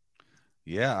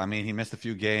 Yeah. I mean, he missed a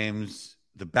few games.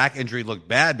 The back injury looked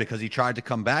bad because he tried to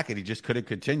come back and he just couldn't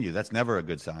continue. That's never a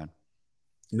good sign.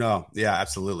 No. Yeah,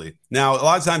 absolutely. Now, a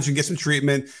lot of times you can get some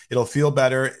treatment. It'll feel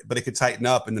better, but it could tighten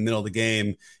up in the middle of the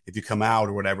game if you come out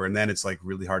or whatever. And then it's like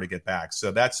really hard to get back.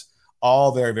 So that's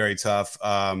all very, very tough.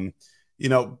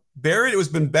 Barrett, it was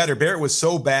been better. Barrett was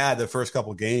so bad the first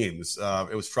couple games.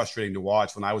 It was frustrating to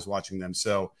watch when I was watching them.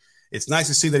 So it's nice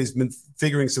to see that he's been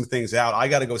figuring some things out. I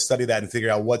got to go study that and figure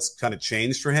out what's kind of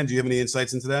changed for him. Do you have any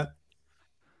insights into that?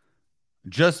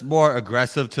 Just more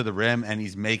aggressive to the rim, and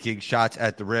he's making shots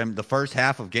at the rim. The first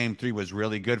half of game 3 was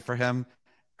really good for him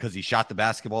because he shot the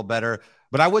basketball better.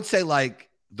 But I would say, like,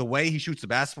 the way he shoots the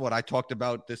basketball, and I talked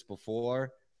about this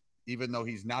before, even though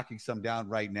he's knocking some down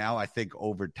right now, I think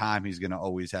over time he's going to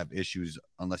always have issues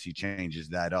unless he changes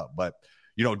that up. But,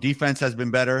 defense has been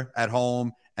better at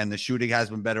home, and the shooting has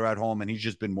been better at home, and he's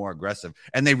just been more aggressive.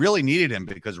 And they really needed him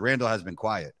because Randall has been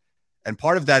quiet. And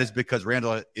part of that is because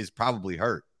Randall is probably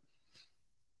hurt.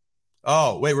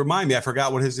 Oh, wait, remind me. I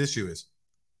forgot what his issue is.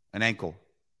 An ankle.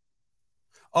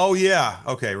 Oh, yeah.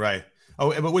 Okay, right.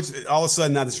 Oh, but which all of a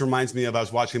sudden now this reminds me of I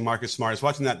was watching Marcus Smart. I was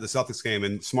watching the Celtics game,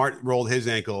 and Smart rolled his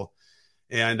ankle.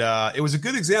 And it was a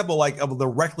good example of the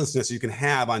recklessness you can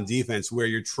have on defense where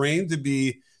you're trained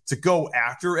to go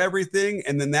after everything.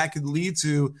 And then that could lead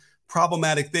to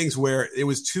problematic things where it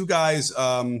was two guys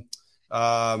on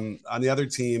the other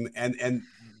team and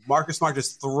Marcus Smart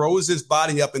just throws his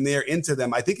body up in there into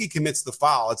them. I think he commits the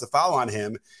foul. It's a foul on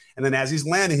him. And then as he's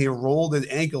landing, he rolled his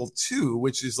ankle too,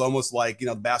 which is almost like,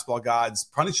 the basketball gods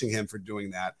punishing him for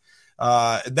doing that.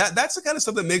 That's the kind of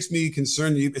stuff that makes me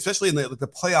concerned, especially in the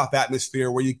playoff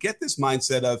atmosphere where you get this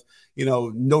mindset of,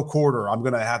 no quarter.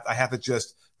 I have to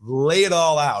just lay it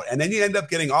all out. And then you end up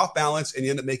getting off balance and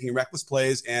you end up making reckless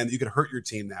plays and you could hurt your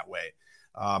team that way.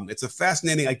 It's a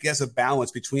fascinating, I guess, a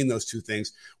balance between those two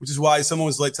things, which is why someone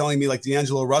was like telling me like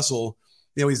D'Angelo Russell,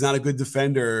 he's not a good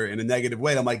defender in a negative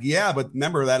way. And I'm like, yeah, but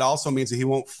remember that also means that he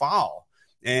won't foul.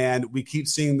 And we keep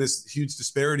seeing this huge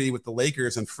disparity with the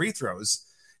Lakers and free throws.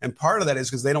 And part of that is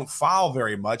because they don't foul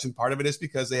very much. And part of it is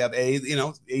because they have AD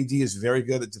is very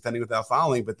good at defending without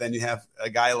fouling. But then you have a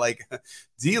guy like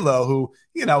D'Lo who,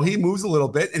 he moves a little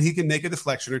bit and he can make a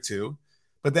deflection or two.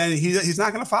 But then he's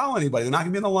not going to foul anybody. They're not going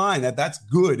to be in the line. That's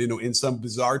good, in some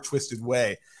bizarre, twisted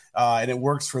way, and it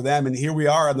works for them. And here we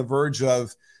are on the verge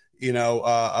of,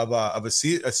 a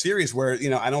series where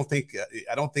I don't think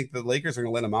the Lakers are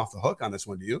going to let them off the hook on this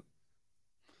one. Do you?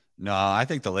 No, I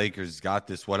think the Lakers got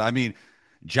this one. I mean,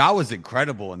 Ja was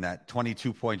incredible in that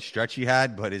 22-point stretch he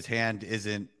had, but his hand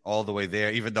isn't all the way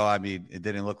there. Even though it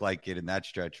didn't look like it in that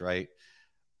stretch, right?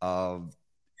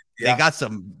 They got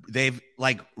they've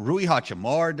like Rui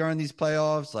Hachimura during these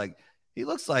playoffs. Like he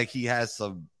looks like he has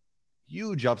some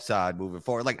huge upside moving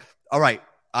forward. Like, all right,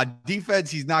 on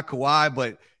defense, he's not Kawhi,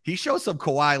 but he shows some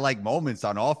Kawhi-like moments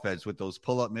on offense with those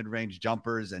pull-up mid-range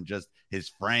jumpers and just his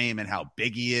frame and how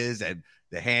big he is and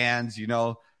the hands,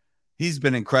 He's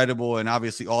been incredible. And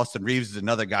obviously Austin Reeves is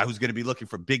another guy who's going to be looking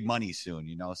for big money soon,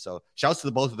 So shouts to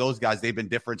both of those guys. They've been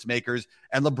difference makers.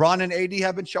 And LeBron and AD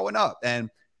have been showing up. And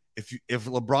if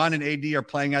LeBron and AD are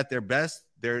playing at their best,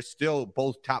 they're still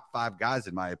both top 5 guys,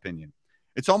 in my opinion.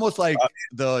 It's almost like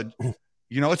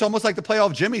it's almost like the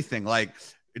playoff Jimmy thing. Like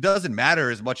it doesn't matter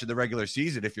as much in the regular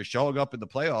season. If you're showing up in the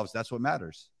playoffs, that's what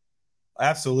matters.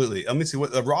 Absolutely. Let me see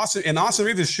what Austin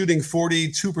Reeves is shooting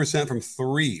 42% from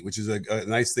 3, which is a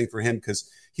nice thing for him because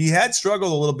he had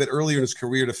struggled a little bit earlier in his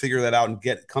career to figure that out and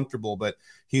get comfortable, but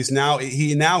he now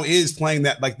is playing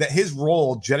that like that. His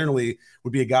role generally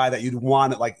would be a guy that you'd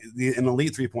want like an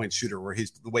elite 3-point shooter where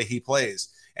he's the way he plays,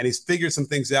 and he's figured some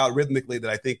things out rhythmically that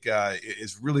I think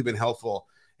has really been helpful.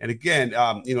 And again,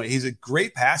 he's a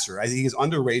great passer. I think he's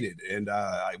underrated, and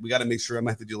we got to make sure I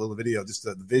might have to do a little video just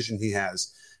the vision he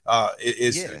has.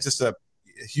 Is just a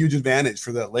huge advantage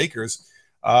for the Lakers.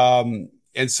 And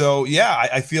so,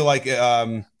 I feel like,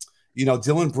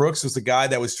 Dillon Brooks was the guy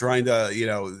that was trying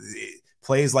to,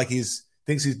 plays like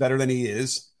thinks he's better than he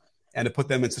is and to put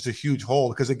them in such a huge hole.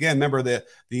 Because again, remember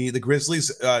the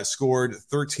Grizzlies scored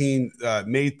 13,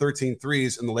 made 13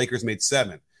 threes and the Lakers made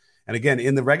 7. And again,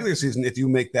 in the regular season, if you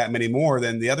make that many more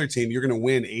than the other team, you're going to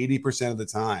win 80% of the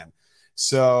time.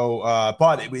 So,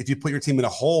 but if you put your team in a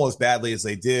hole as badly as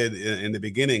they did in the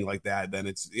beginning like that, then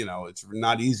it's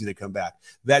not easy to come back.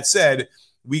 That said,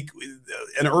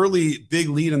 an early big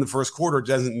lead in the first quarter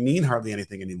doesn't mean hardly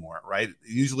anything anymore, right?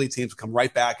 Usually teams come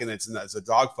right back and it's a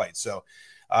dogfight. So,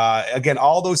 again,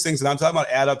 all those things that I'm talking about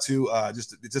add up to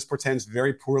it just portends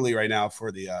very poorly right now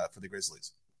for the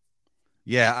Grizzlies.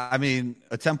 Yeah, I mean,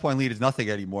 a 10-point lead is nothing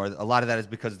anymore. A lot of that is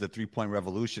because of the 3-point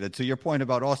revolution. And to your point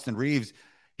about Austin Reeves,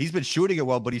 he's been shooting it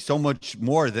well, but he's so much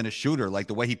more than a shooter. Like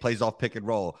the way he plays off pick and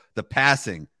roll, the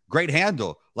passing, great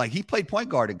handle. Like he played point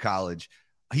guard in college.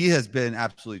 He has been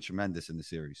absolutely tremendous in the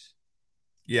series.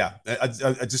 Yeah,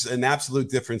 just an absolute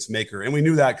difference maker, and we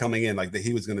knew that coming in, like that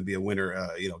he was going to be a winner.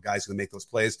 Guys going to make those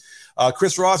plays.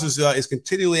 Chris Ross is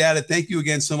continually at it. Thank you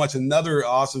again so much. Another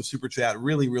awesome super chat.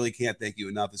 Really, really can't thank you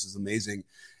enough. This is amazing.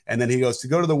 And then he goes to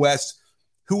go to the West.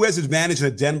 Who has advantage in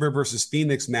a Denver versus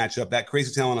Phoenix matchup? That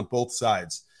crazy talent on both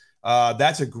sides.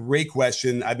 That's a great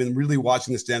question. I've been really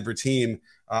watching this Denver team.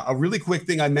 A really quick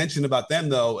thing I mentioned about them,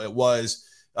 though, it was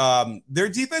their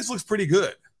defense looks pretty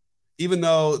good, even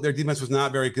though their defense was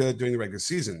not very good during the regular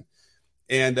season.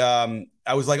 And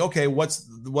I was like, okay, what's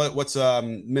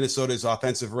Minnesota's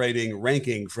offensive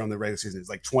ranking from the regular season? It's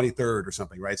like 23rd or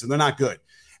something, right? So they're not good.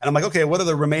 And I'm like, okay, what are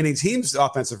the remaining teams'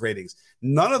 offensive ratings?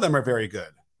 None of them are very good,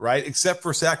 right? Except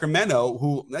for Sacramento,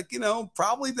 who,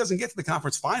 probably doesn't get to the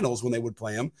conference finals when they would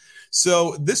play them.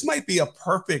 So this might be a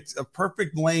perfect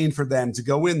lane for them to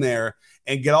go in there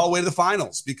and get all the way to the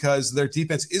finals, because their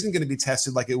defense isn't going to be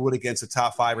tested like it would against a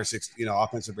top 5 or 6,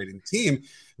 offensive rating team.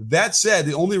 That said,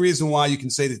 the only reason why you can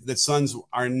say that Suns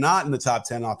are not in the top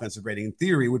 10 offensive rating in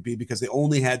theory would be because they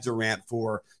only had Durant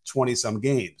for 20 some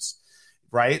games,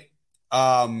 right?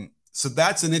 So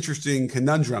that's an interesting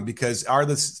conundrum, because are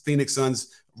the Phoenix Suns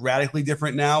radically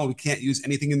different now? We can't use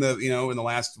anything in the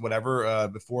last whatever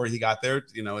before he got there,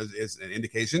 as an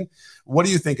indication. What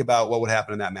do you think about what would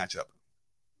happen in that matchup?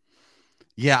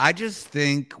 Yeah, I just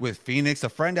think with Phoenix, a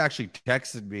friend actually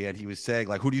texted me and he was saying,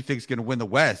 like, who do you think is going to win the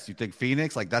West? You think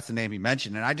Phoenix? Like, that's the name he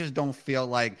mentioned. And I just don't feel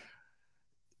like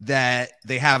that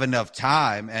they have enough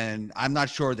time. And I'm not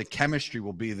sure the chemistry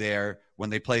will be there when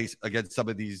they play against some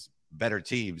of these better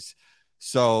teams.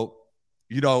 So,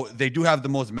 they do have the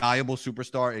most malleable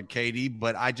superstar in KD,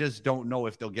 but I just don't know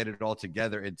if they'll get it all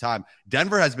together in time.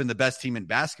 Denver has been the best team in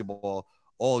basketball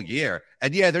all year.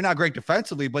 And yeah, they're not great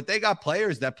defensively, but they got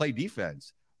players that play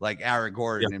defense, like Aaron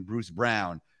Gordon and Bruce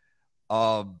Brown.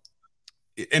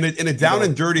 In a down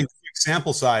and dirty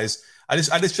sample size, I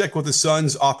just checked what the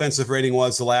Suns' offensive rating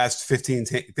was the last 15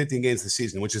 games of the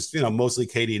season, which is mostly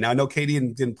KD. Now I know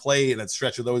KD didn't play in that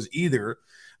stretch of those either,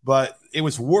 but it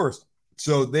was worse.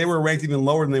 So they were ranked even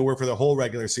lower than they were for the whole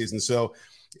regular season. So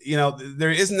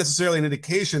there isn't necessarily an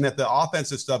indication that the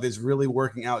offensive stuff is really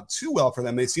working out too well for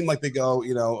them. They seem like they go,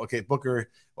 okay, Booker.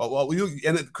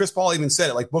 And Chris Paul even said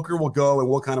it, like Booker will go and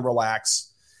we'll kind of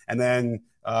relax, and then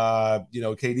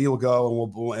KD will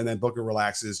go and then Booker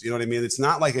relaxes. You know what I mean? It's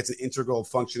not like it's an integral,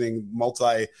 functioning,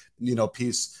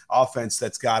 piece offense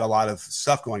that's got a lot of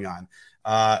stuff going on.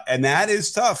 And that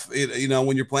is tough,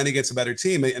 when you're playing against a better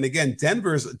team. And again,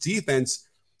 Denver's defense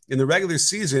in the regular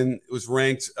season was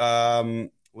ranked.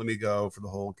 Let me go for the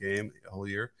whole game, the whole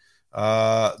year.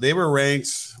 They were ranked,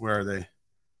 where are they?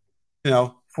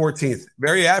 14th,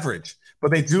 very average, but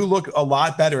they do look a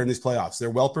lot better in these playoffs. They're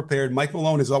well prepared. Mike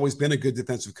Malone has always been a good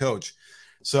defensive coach.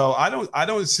 So I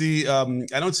don't see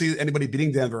anybody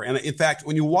beating Denver. And in fact,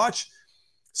 when you watch,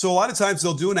 so a lot of times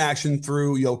they'll do an action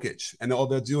through Jokic and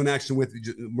they'll do an action with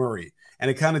Murray,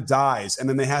 and it kind of dies, and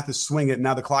then they have to swing it.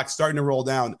 Now the clock's starting to roll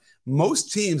down.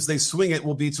 Most teams, they swing it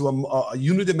will be to a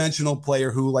unidimensional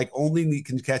player who only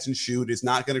can catch and shoot, is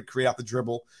not going to create off the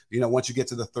dribble. Once you get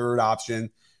to the third option,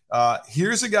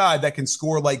 here's a guy that can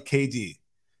score like KD,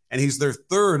 and he's their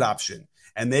third option,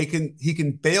 and he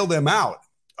can bail them out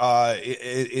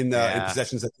in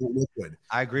possessions that don't look good.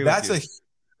 I agree. That's with a huge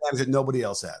advantage that nobody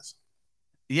else has.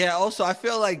 Yeah. Also, I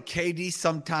feel like KD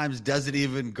sometimes doesn't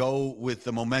even go with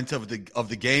the momentum of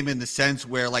the game, in the sense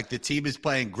where the team is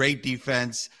playing great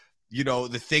defense.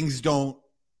 The things don't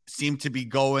seem to be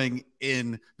going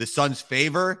in the Suns'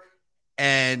 favor,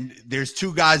 and there's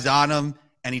two guys on him,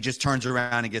 and he just turns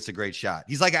around and gets a great shot.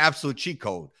 He's like an absolute cheat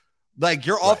code.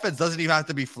 Your offense doesn't even have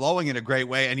to be flowing in a great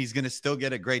way, and he's going to still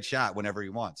get a great shot whenever he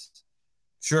wants.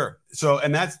 Sure. So,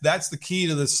 and that's the key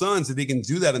to the Suns, if he can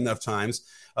do that enough times.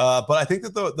 But I think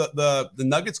that the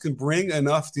Nuggets can bring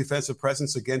enough defensive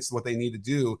presence against what they need to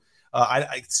do.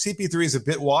 CP3 is a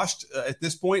bit washed at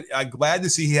this point. I'm glad to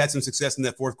see he had some success in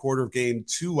that fourth quarter of game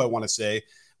 2, I want to say,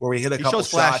 where he hit a couple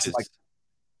shots.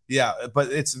 But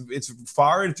it's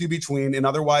far and few between, and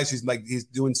otherwise he's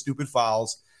doing stupid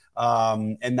fouls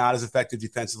and not as effective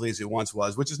defensively as he once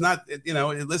was, which is not,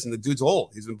 listen, the dude's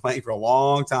old. He's been playing for a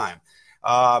long time.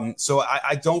 So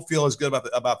I don't feel as good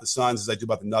about the Suns as I do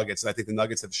about the Nuggets. And I think the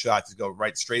Nuggets have a shot to go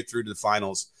straight through to the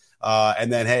finals. And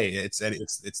then, hey,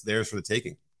 it's theirs for the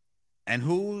taking. And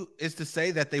who is to say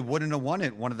that they wouldn't have won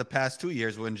it one of the past 2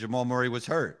 years when Jamal Murray was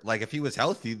hurt? If he was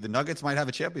healthy, the Nuggets might have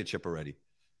a championship already.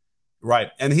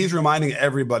 Right. And he's reminding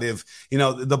everybody of,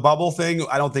 the bubble thing,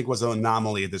 I don't think was an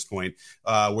anomaly at this point,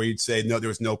 where you'd say, no, there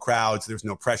was no crowds, there was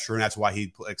no pressure, and that's why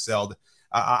he excelled.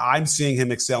 I'm seeing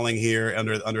him excelling here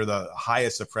under the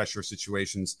highest of pressure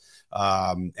situations.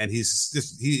 And he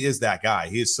is that guy.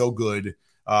 He is so good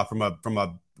from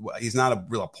a he's not a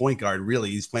real point guard, really.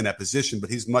 He's playing that position, but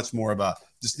he's much more of a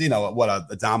just,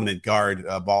 a dominant guard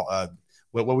ball.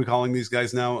 What are we calling these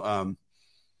guys now?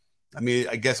 I mean,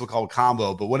 I guess we'll call it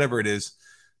combo, but whatever it is.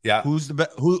 Yeah. Who's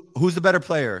the better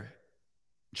player?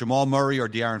 Jamal Murray or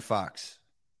De'Aaron Fox?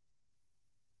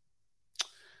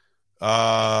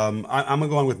 I'm going to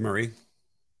go on with Murray.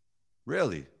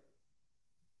 Really?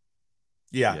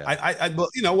 Yeah. Well,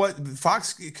 you know what?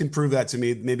 Fox can prove that to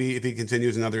me. Maybe if he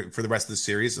continues for the rest of the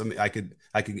series, I could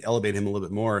elevate him a little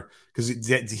bit more because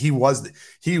he was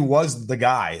the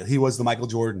guy. He was the Michael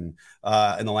Jordan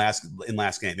in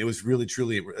last game. It was really,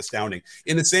 truly astounding.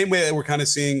 In the same way that we're kind of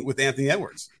seeing with Anthony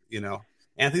Edwards,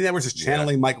 Anthony Edwards is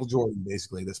channeling Michael Jordan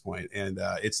basically at this point, and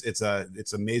it's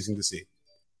amazing to see.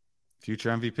 Future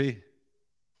MVP,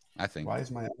 I think. Why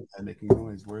is my iPad making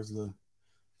noise? Where's the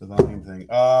volume thing?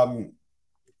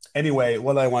 Anyway,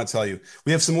 what do I want to tell you?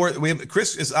 We have some more.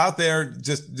 Chris is out there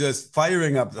just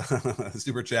firing up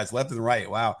super chats left and right.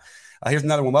 Wow. Here's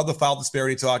another one. Love the foul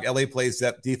disparity talk. LA plays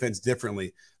that defense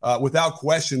differently. Without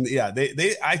question, yeah.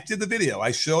 I did the video.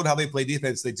 I showed how they play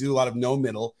defense. They do a lot of no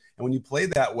middle, and when you play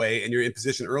that way and you're in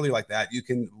position early like that, you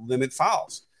can limit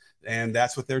fouls, and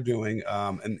that's what they're doing.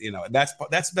 And that's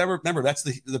remember that's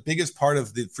the biggest part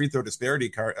of the free throw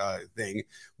disparity thing.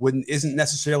 Isn't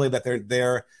necessarily that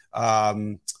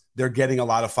they're getting a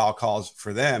lot of foul calls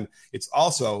for them. It's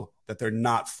also that they're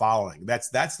not fouling. That's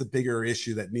the bigger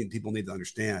issue that people need to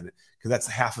understand, because that's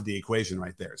half of the equation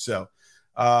right there. So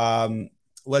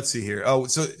let's see here. Oh,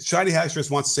 so Shiny Hagstress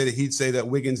wants to say that he'd say that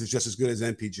Wiggins is just as good as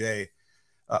MPJ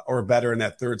or better in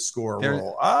that third scorer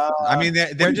role. I mean,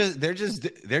 they're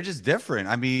just different.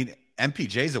 I mean,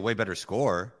 MPJ is a way better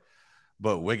scorer,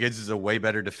 but Wiggins is a way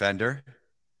better defender.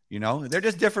 They're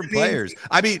just different players.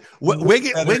 I mean,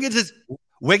 Wiggins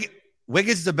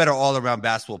is a better all-around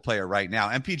basketball player right now.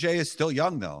 MPJ is still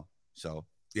young, though. So,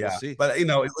 yeah. We'll see. But,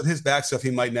 with his back stuff, he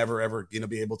might never, ever,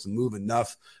 be able to move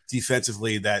enough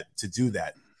defensively to do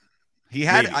that. He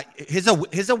had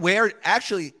his aware –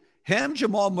 actually, him,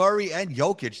 Jamal Murray, and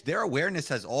Jokic, their awareness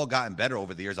has all gotten better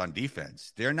over the years on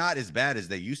defense. They're not as bad as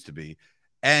they used to be.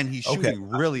 And he's shooting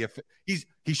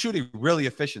he's shooting really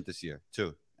efficient this year,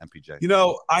 too,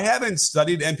 MPJ. I haven't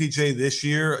studied MPJ this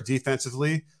year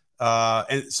defensively.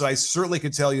 And so I certainly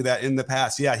could tell you that in the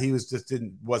past, he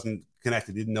wasn't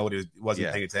connected. Didn't know what he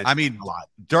wasn't paying attention. I mean, a lot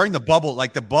during the bubble,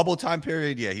 like the bubble time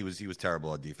period. Yeah, he was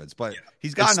terrible on defense, but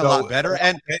he's gotten a lot better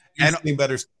and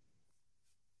better.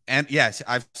 And yes,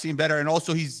 I've seen better. And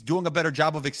also he's doing a better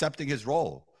job of accepting his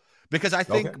role, because I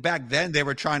think back then they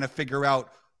were trying to figure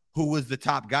out who was the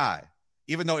top guy,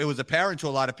 even though it was apparent to a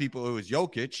lot of people it was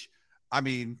Jokic. I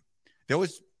mean,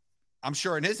 I'm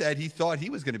sure in his head, he thought he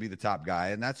was going to be the top guy,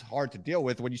 and that's hard to deal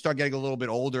with. When you start getting a little bit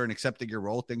older and accepting your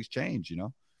role, things change,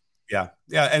 Yeah.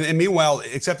 Yeah. And meanwhile,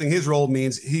 accepting his role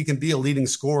means he can be a leading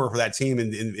scorer for that team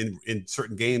in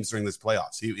certain games during this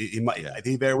playoffs.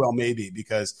 He very well may be,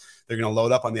 because they're going to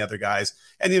load up on the other guys.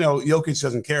 And, Jokic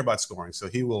doesn't care about scoring, so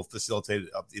he will facilitate it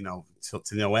up,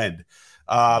 to no end.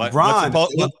 Bron,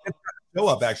 show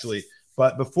up actually.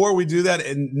 But before we do that,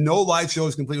 and no live show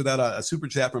is complete without a super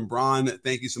chat from Bron.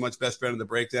 Thank you so much, best friend of the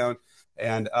breakdown.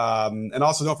 And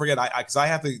also don't forget, because I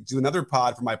have to do another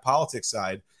pod for my politics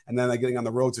side, and then I'm getting on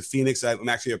the road to Phoenix. I'm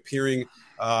actually appearing,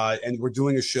 and we're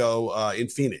doing a show in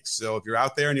Phoenix. So if you're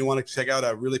out there and you want to check out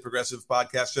a really progressive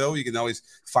podcast show, you can always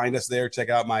find us there. Check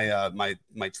out my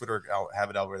Twitter. I'll have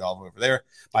it over there.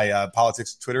 My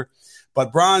politics Twitter.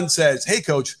 But Bron says, "Hey,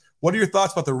 Coach, what are your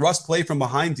thoughts about the Russ play from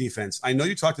behind defense? I know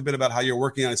you talked a bit about how you're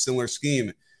working on a similar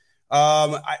scheme."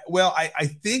 I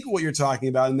think what you're talking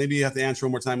about, and maybe you have to answer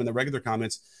one more time in the regular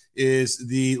comments, is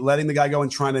the letting the guy go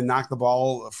and trying to knock the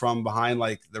ball from behind,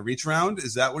 like the reach round.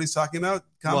 Is that what he's talking about?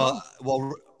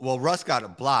 Well, Russ got a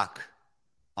block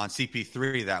on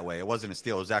CP3 that way. It wasn't a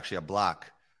steal. It was actually a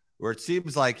block, where it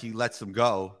seems like he lets him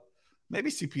go. Maybe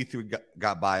CP3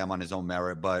 got by him on his own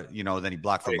merit, but, then he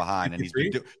blocked from behind. And he's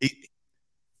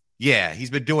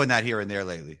been doing that here and there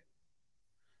lately.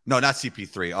 No, not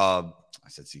CP3. I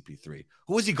said CP3.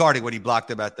 Who was he guarding when he blocked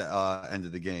him at the end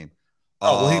of the game? He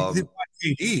blocked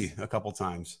KD a couple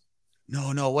times.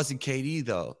 No, it wasn't KD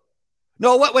though.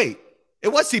 No, wait. It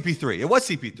was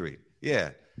CP3. Yeah.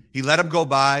 He let him go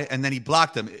by, and then he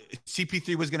blocked him.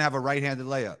 CP3 was going to have a right-handed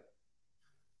layup.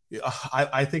 Yeah,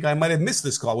 I think I might have missed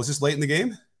this call. Was this late in the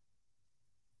game?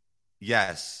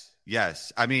 Yes.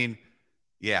 I mean,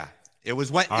 yeah. It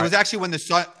was when it was actually when the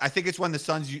Sun. I think it's when the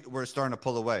Suns were starting to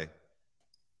pull away.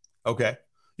 Okay.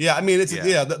 Yeah, I mean,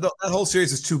 that whole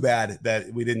series is too bad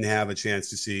that we didn't have a chance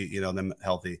to see, them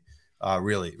healthy.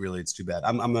 Really, it's too bad.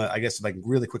 I guess if I can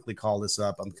really quickly call this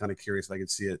up, I'm kind of curious if I can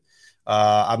see it.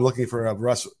 I'm looking for a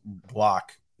Russ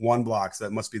block, one block. So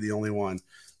that must be the only one.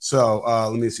 So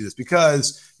let me see this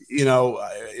because,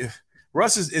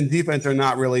 Russ in defense are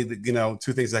not really,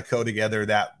 two things that go together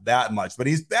that much. But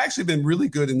he's actually been really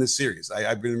good in this series.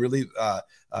 I've been really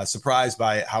surprised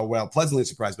by pleasantly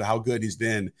surprised by how good he's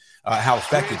been, how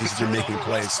effective he's been making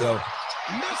plays. So,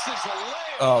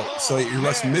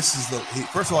 Russ misses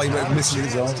first of all, he misses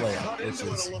his own layup, which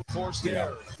is,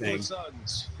 thing.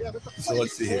 So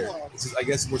let's see here. I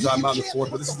guess we're talking about in the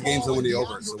fourth, but this is the game's already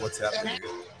over. So what's happening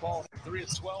here? 3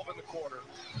 of 12 in the quarter.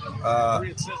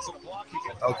 3 assists and a block.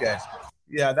 Okay.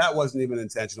 Yeah, that wasn't even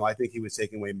intentional. I think he was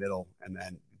taking away middle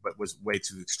but was way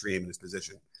too extreme in his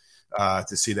position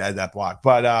to see that block.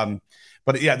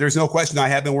 But yeah, there's no question. I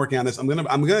have been working on this. I'm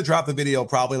gonna drop the video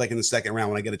probably like in the second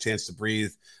round when I get a chance to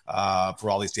breathe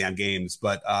for all these damn games.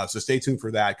 But so stay tuned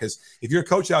for that, because if you're a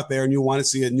coach out there and you want to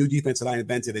see a new defense that I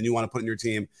invented and you want to put in your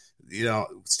team,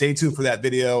 stay tuned for that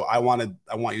video. I want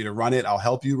you to run it. I'll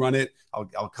help you run it.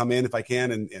 I'll come in if I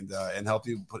can and help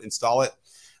you install it.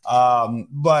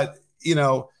 But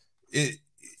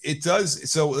it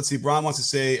does. So let's see. Bron wants to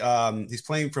say he's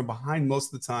playing from behind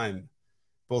most of the time.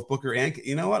 Both Booker and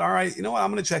what? All right. I'm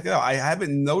going to check it out. I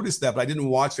haven't noticed that, but I didn't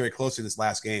watch very closely this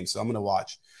last game. So I'm going to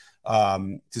watch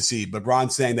to see. But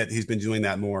Bron's saying that he's been doing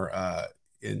that more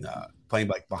in playing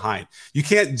like behind. You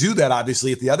can't do that,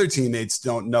 obviously, if the other teammates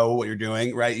don't know what you're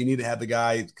doing, right? You need to have the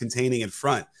guy containing in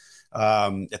front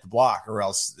at the block, or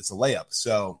else it's a layup.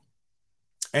 So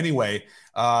anyway,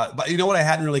 but what I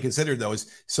hadn't really considered, though,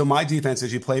 is so my defense,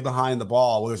 as you play behind the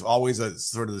ball, there's always a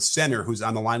sort of the center who's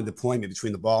on the line of deployment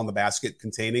between the ball and the basket,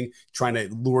 containing, trying to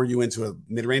lure you into a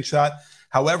mid-range shot.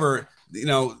 However,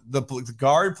 the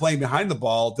guard playing behind the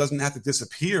ball doesn't have to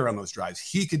disappear on those drives.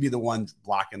 He could be the one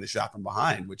blocking the shot from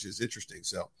behind, which is interesting.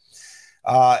 So,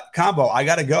 Combo, I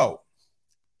got to go.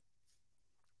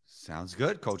 Sounds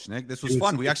good, Coach Nick. This was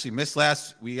fun. We actually missed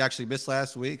last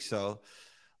week, so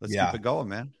let's keep it going,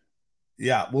 man.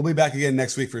 Yeah, we'll be back again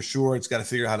next week for sure. It's got to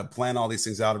figure out how to plan all these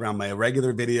things out around my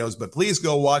regular videos, but please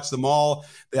go watch them all.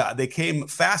 They came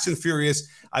fast and furious.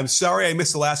 I'm sorry I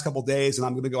missed the last couple of days, and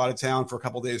I'm going to go out of town for a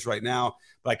couple of days right now,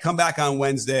 but I come back on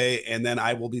Wednesday, and then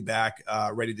I will be back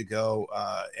ready to go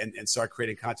and start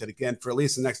creating content again for at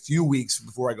least the next few weeks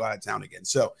before I go out of town again.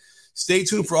 So stay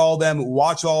tuned for all of them.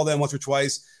 Watch all of them once or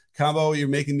twice. Combo, you're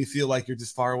making me feel like you're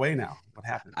just far away now. What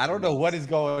happened? I don't know what is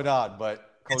going on, but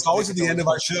it's always at the end of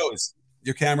our shows.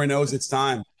 Your camera knows it's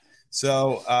time.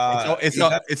 So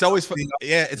it's always fun.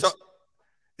 Yeah,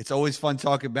 it's always fun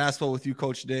talking basketball with you,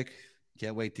 Coach Nick.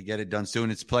 Can't wait to get it done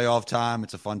soon. It's playoff time.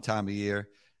 It's a fun time of year.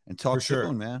 And talk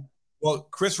soon, man. Well,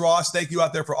 Chris Ross, thank you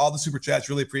out there for all the super chats.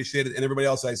 Really appreciate it. And everybody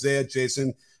else, Isaiah,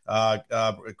 Jason,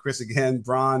 Chris again,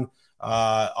 Bron.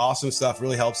 Awesome stuff.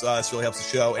 Really helps us, really helps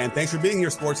the show. And thanks for being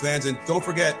here, sports fans. And don't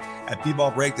forget, at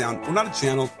B-Ball Breakdown, we're not a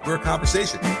channel, we're a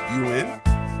conversation. You win?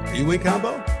 Are you in,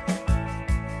 Combo?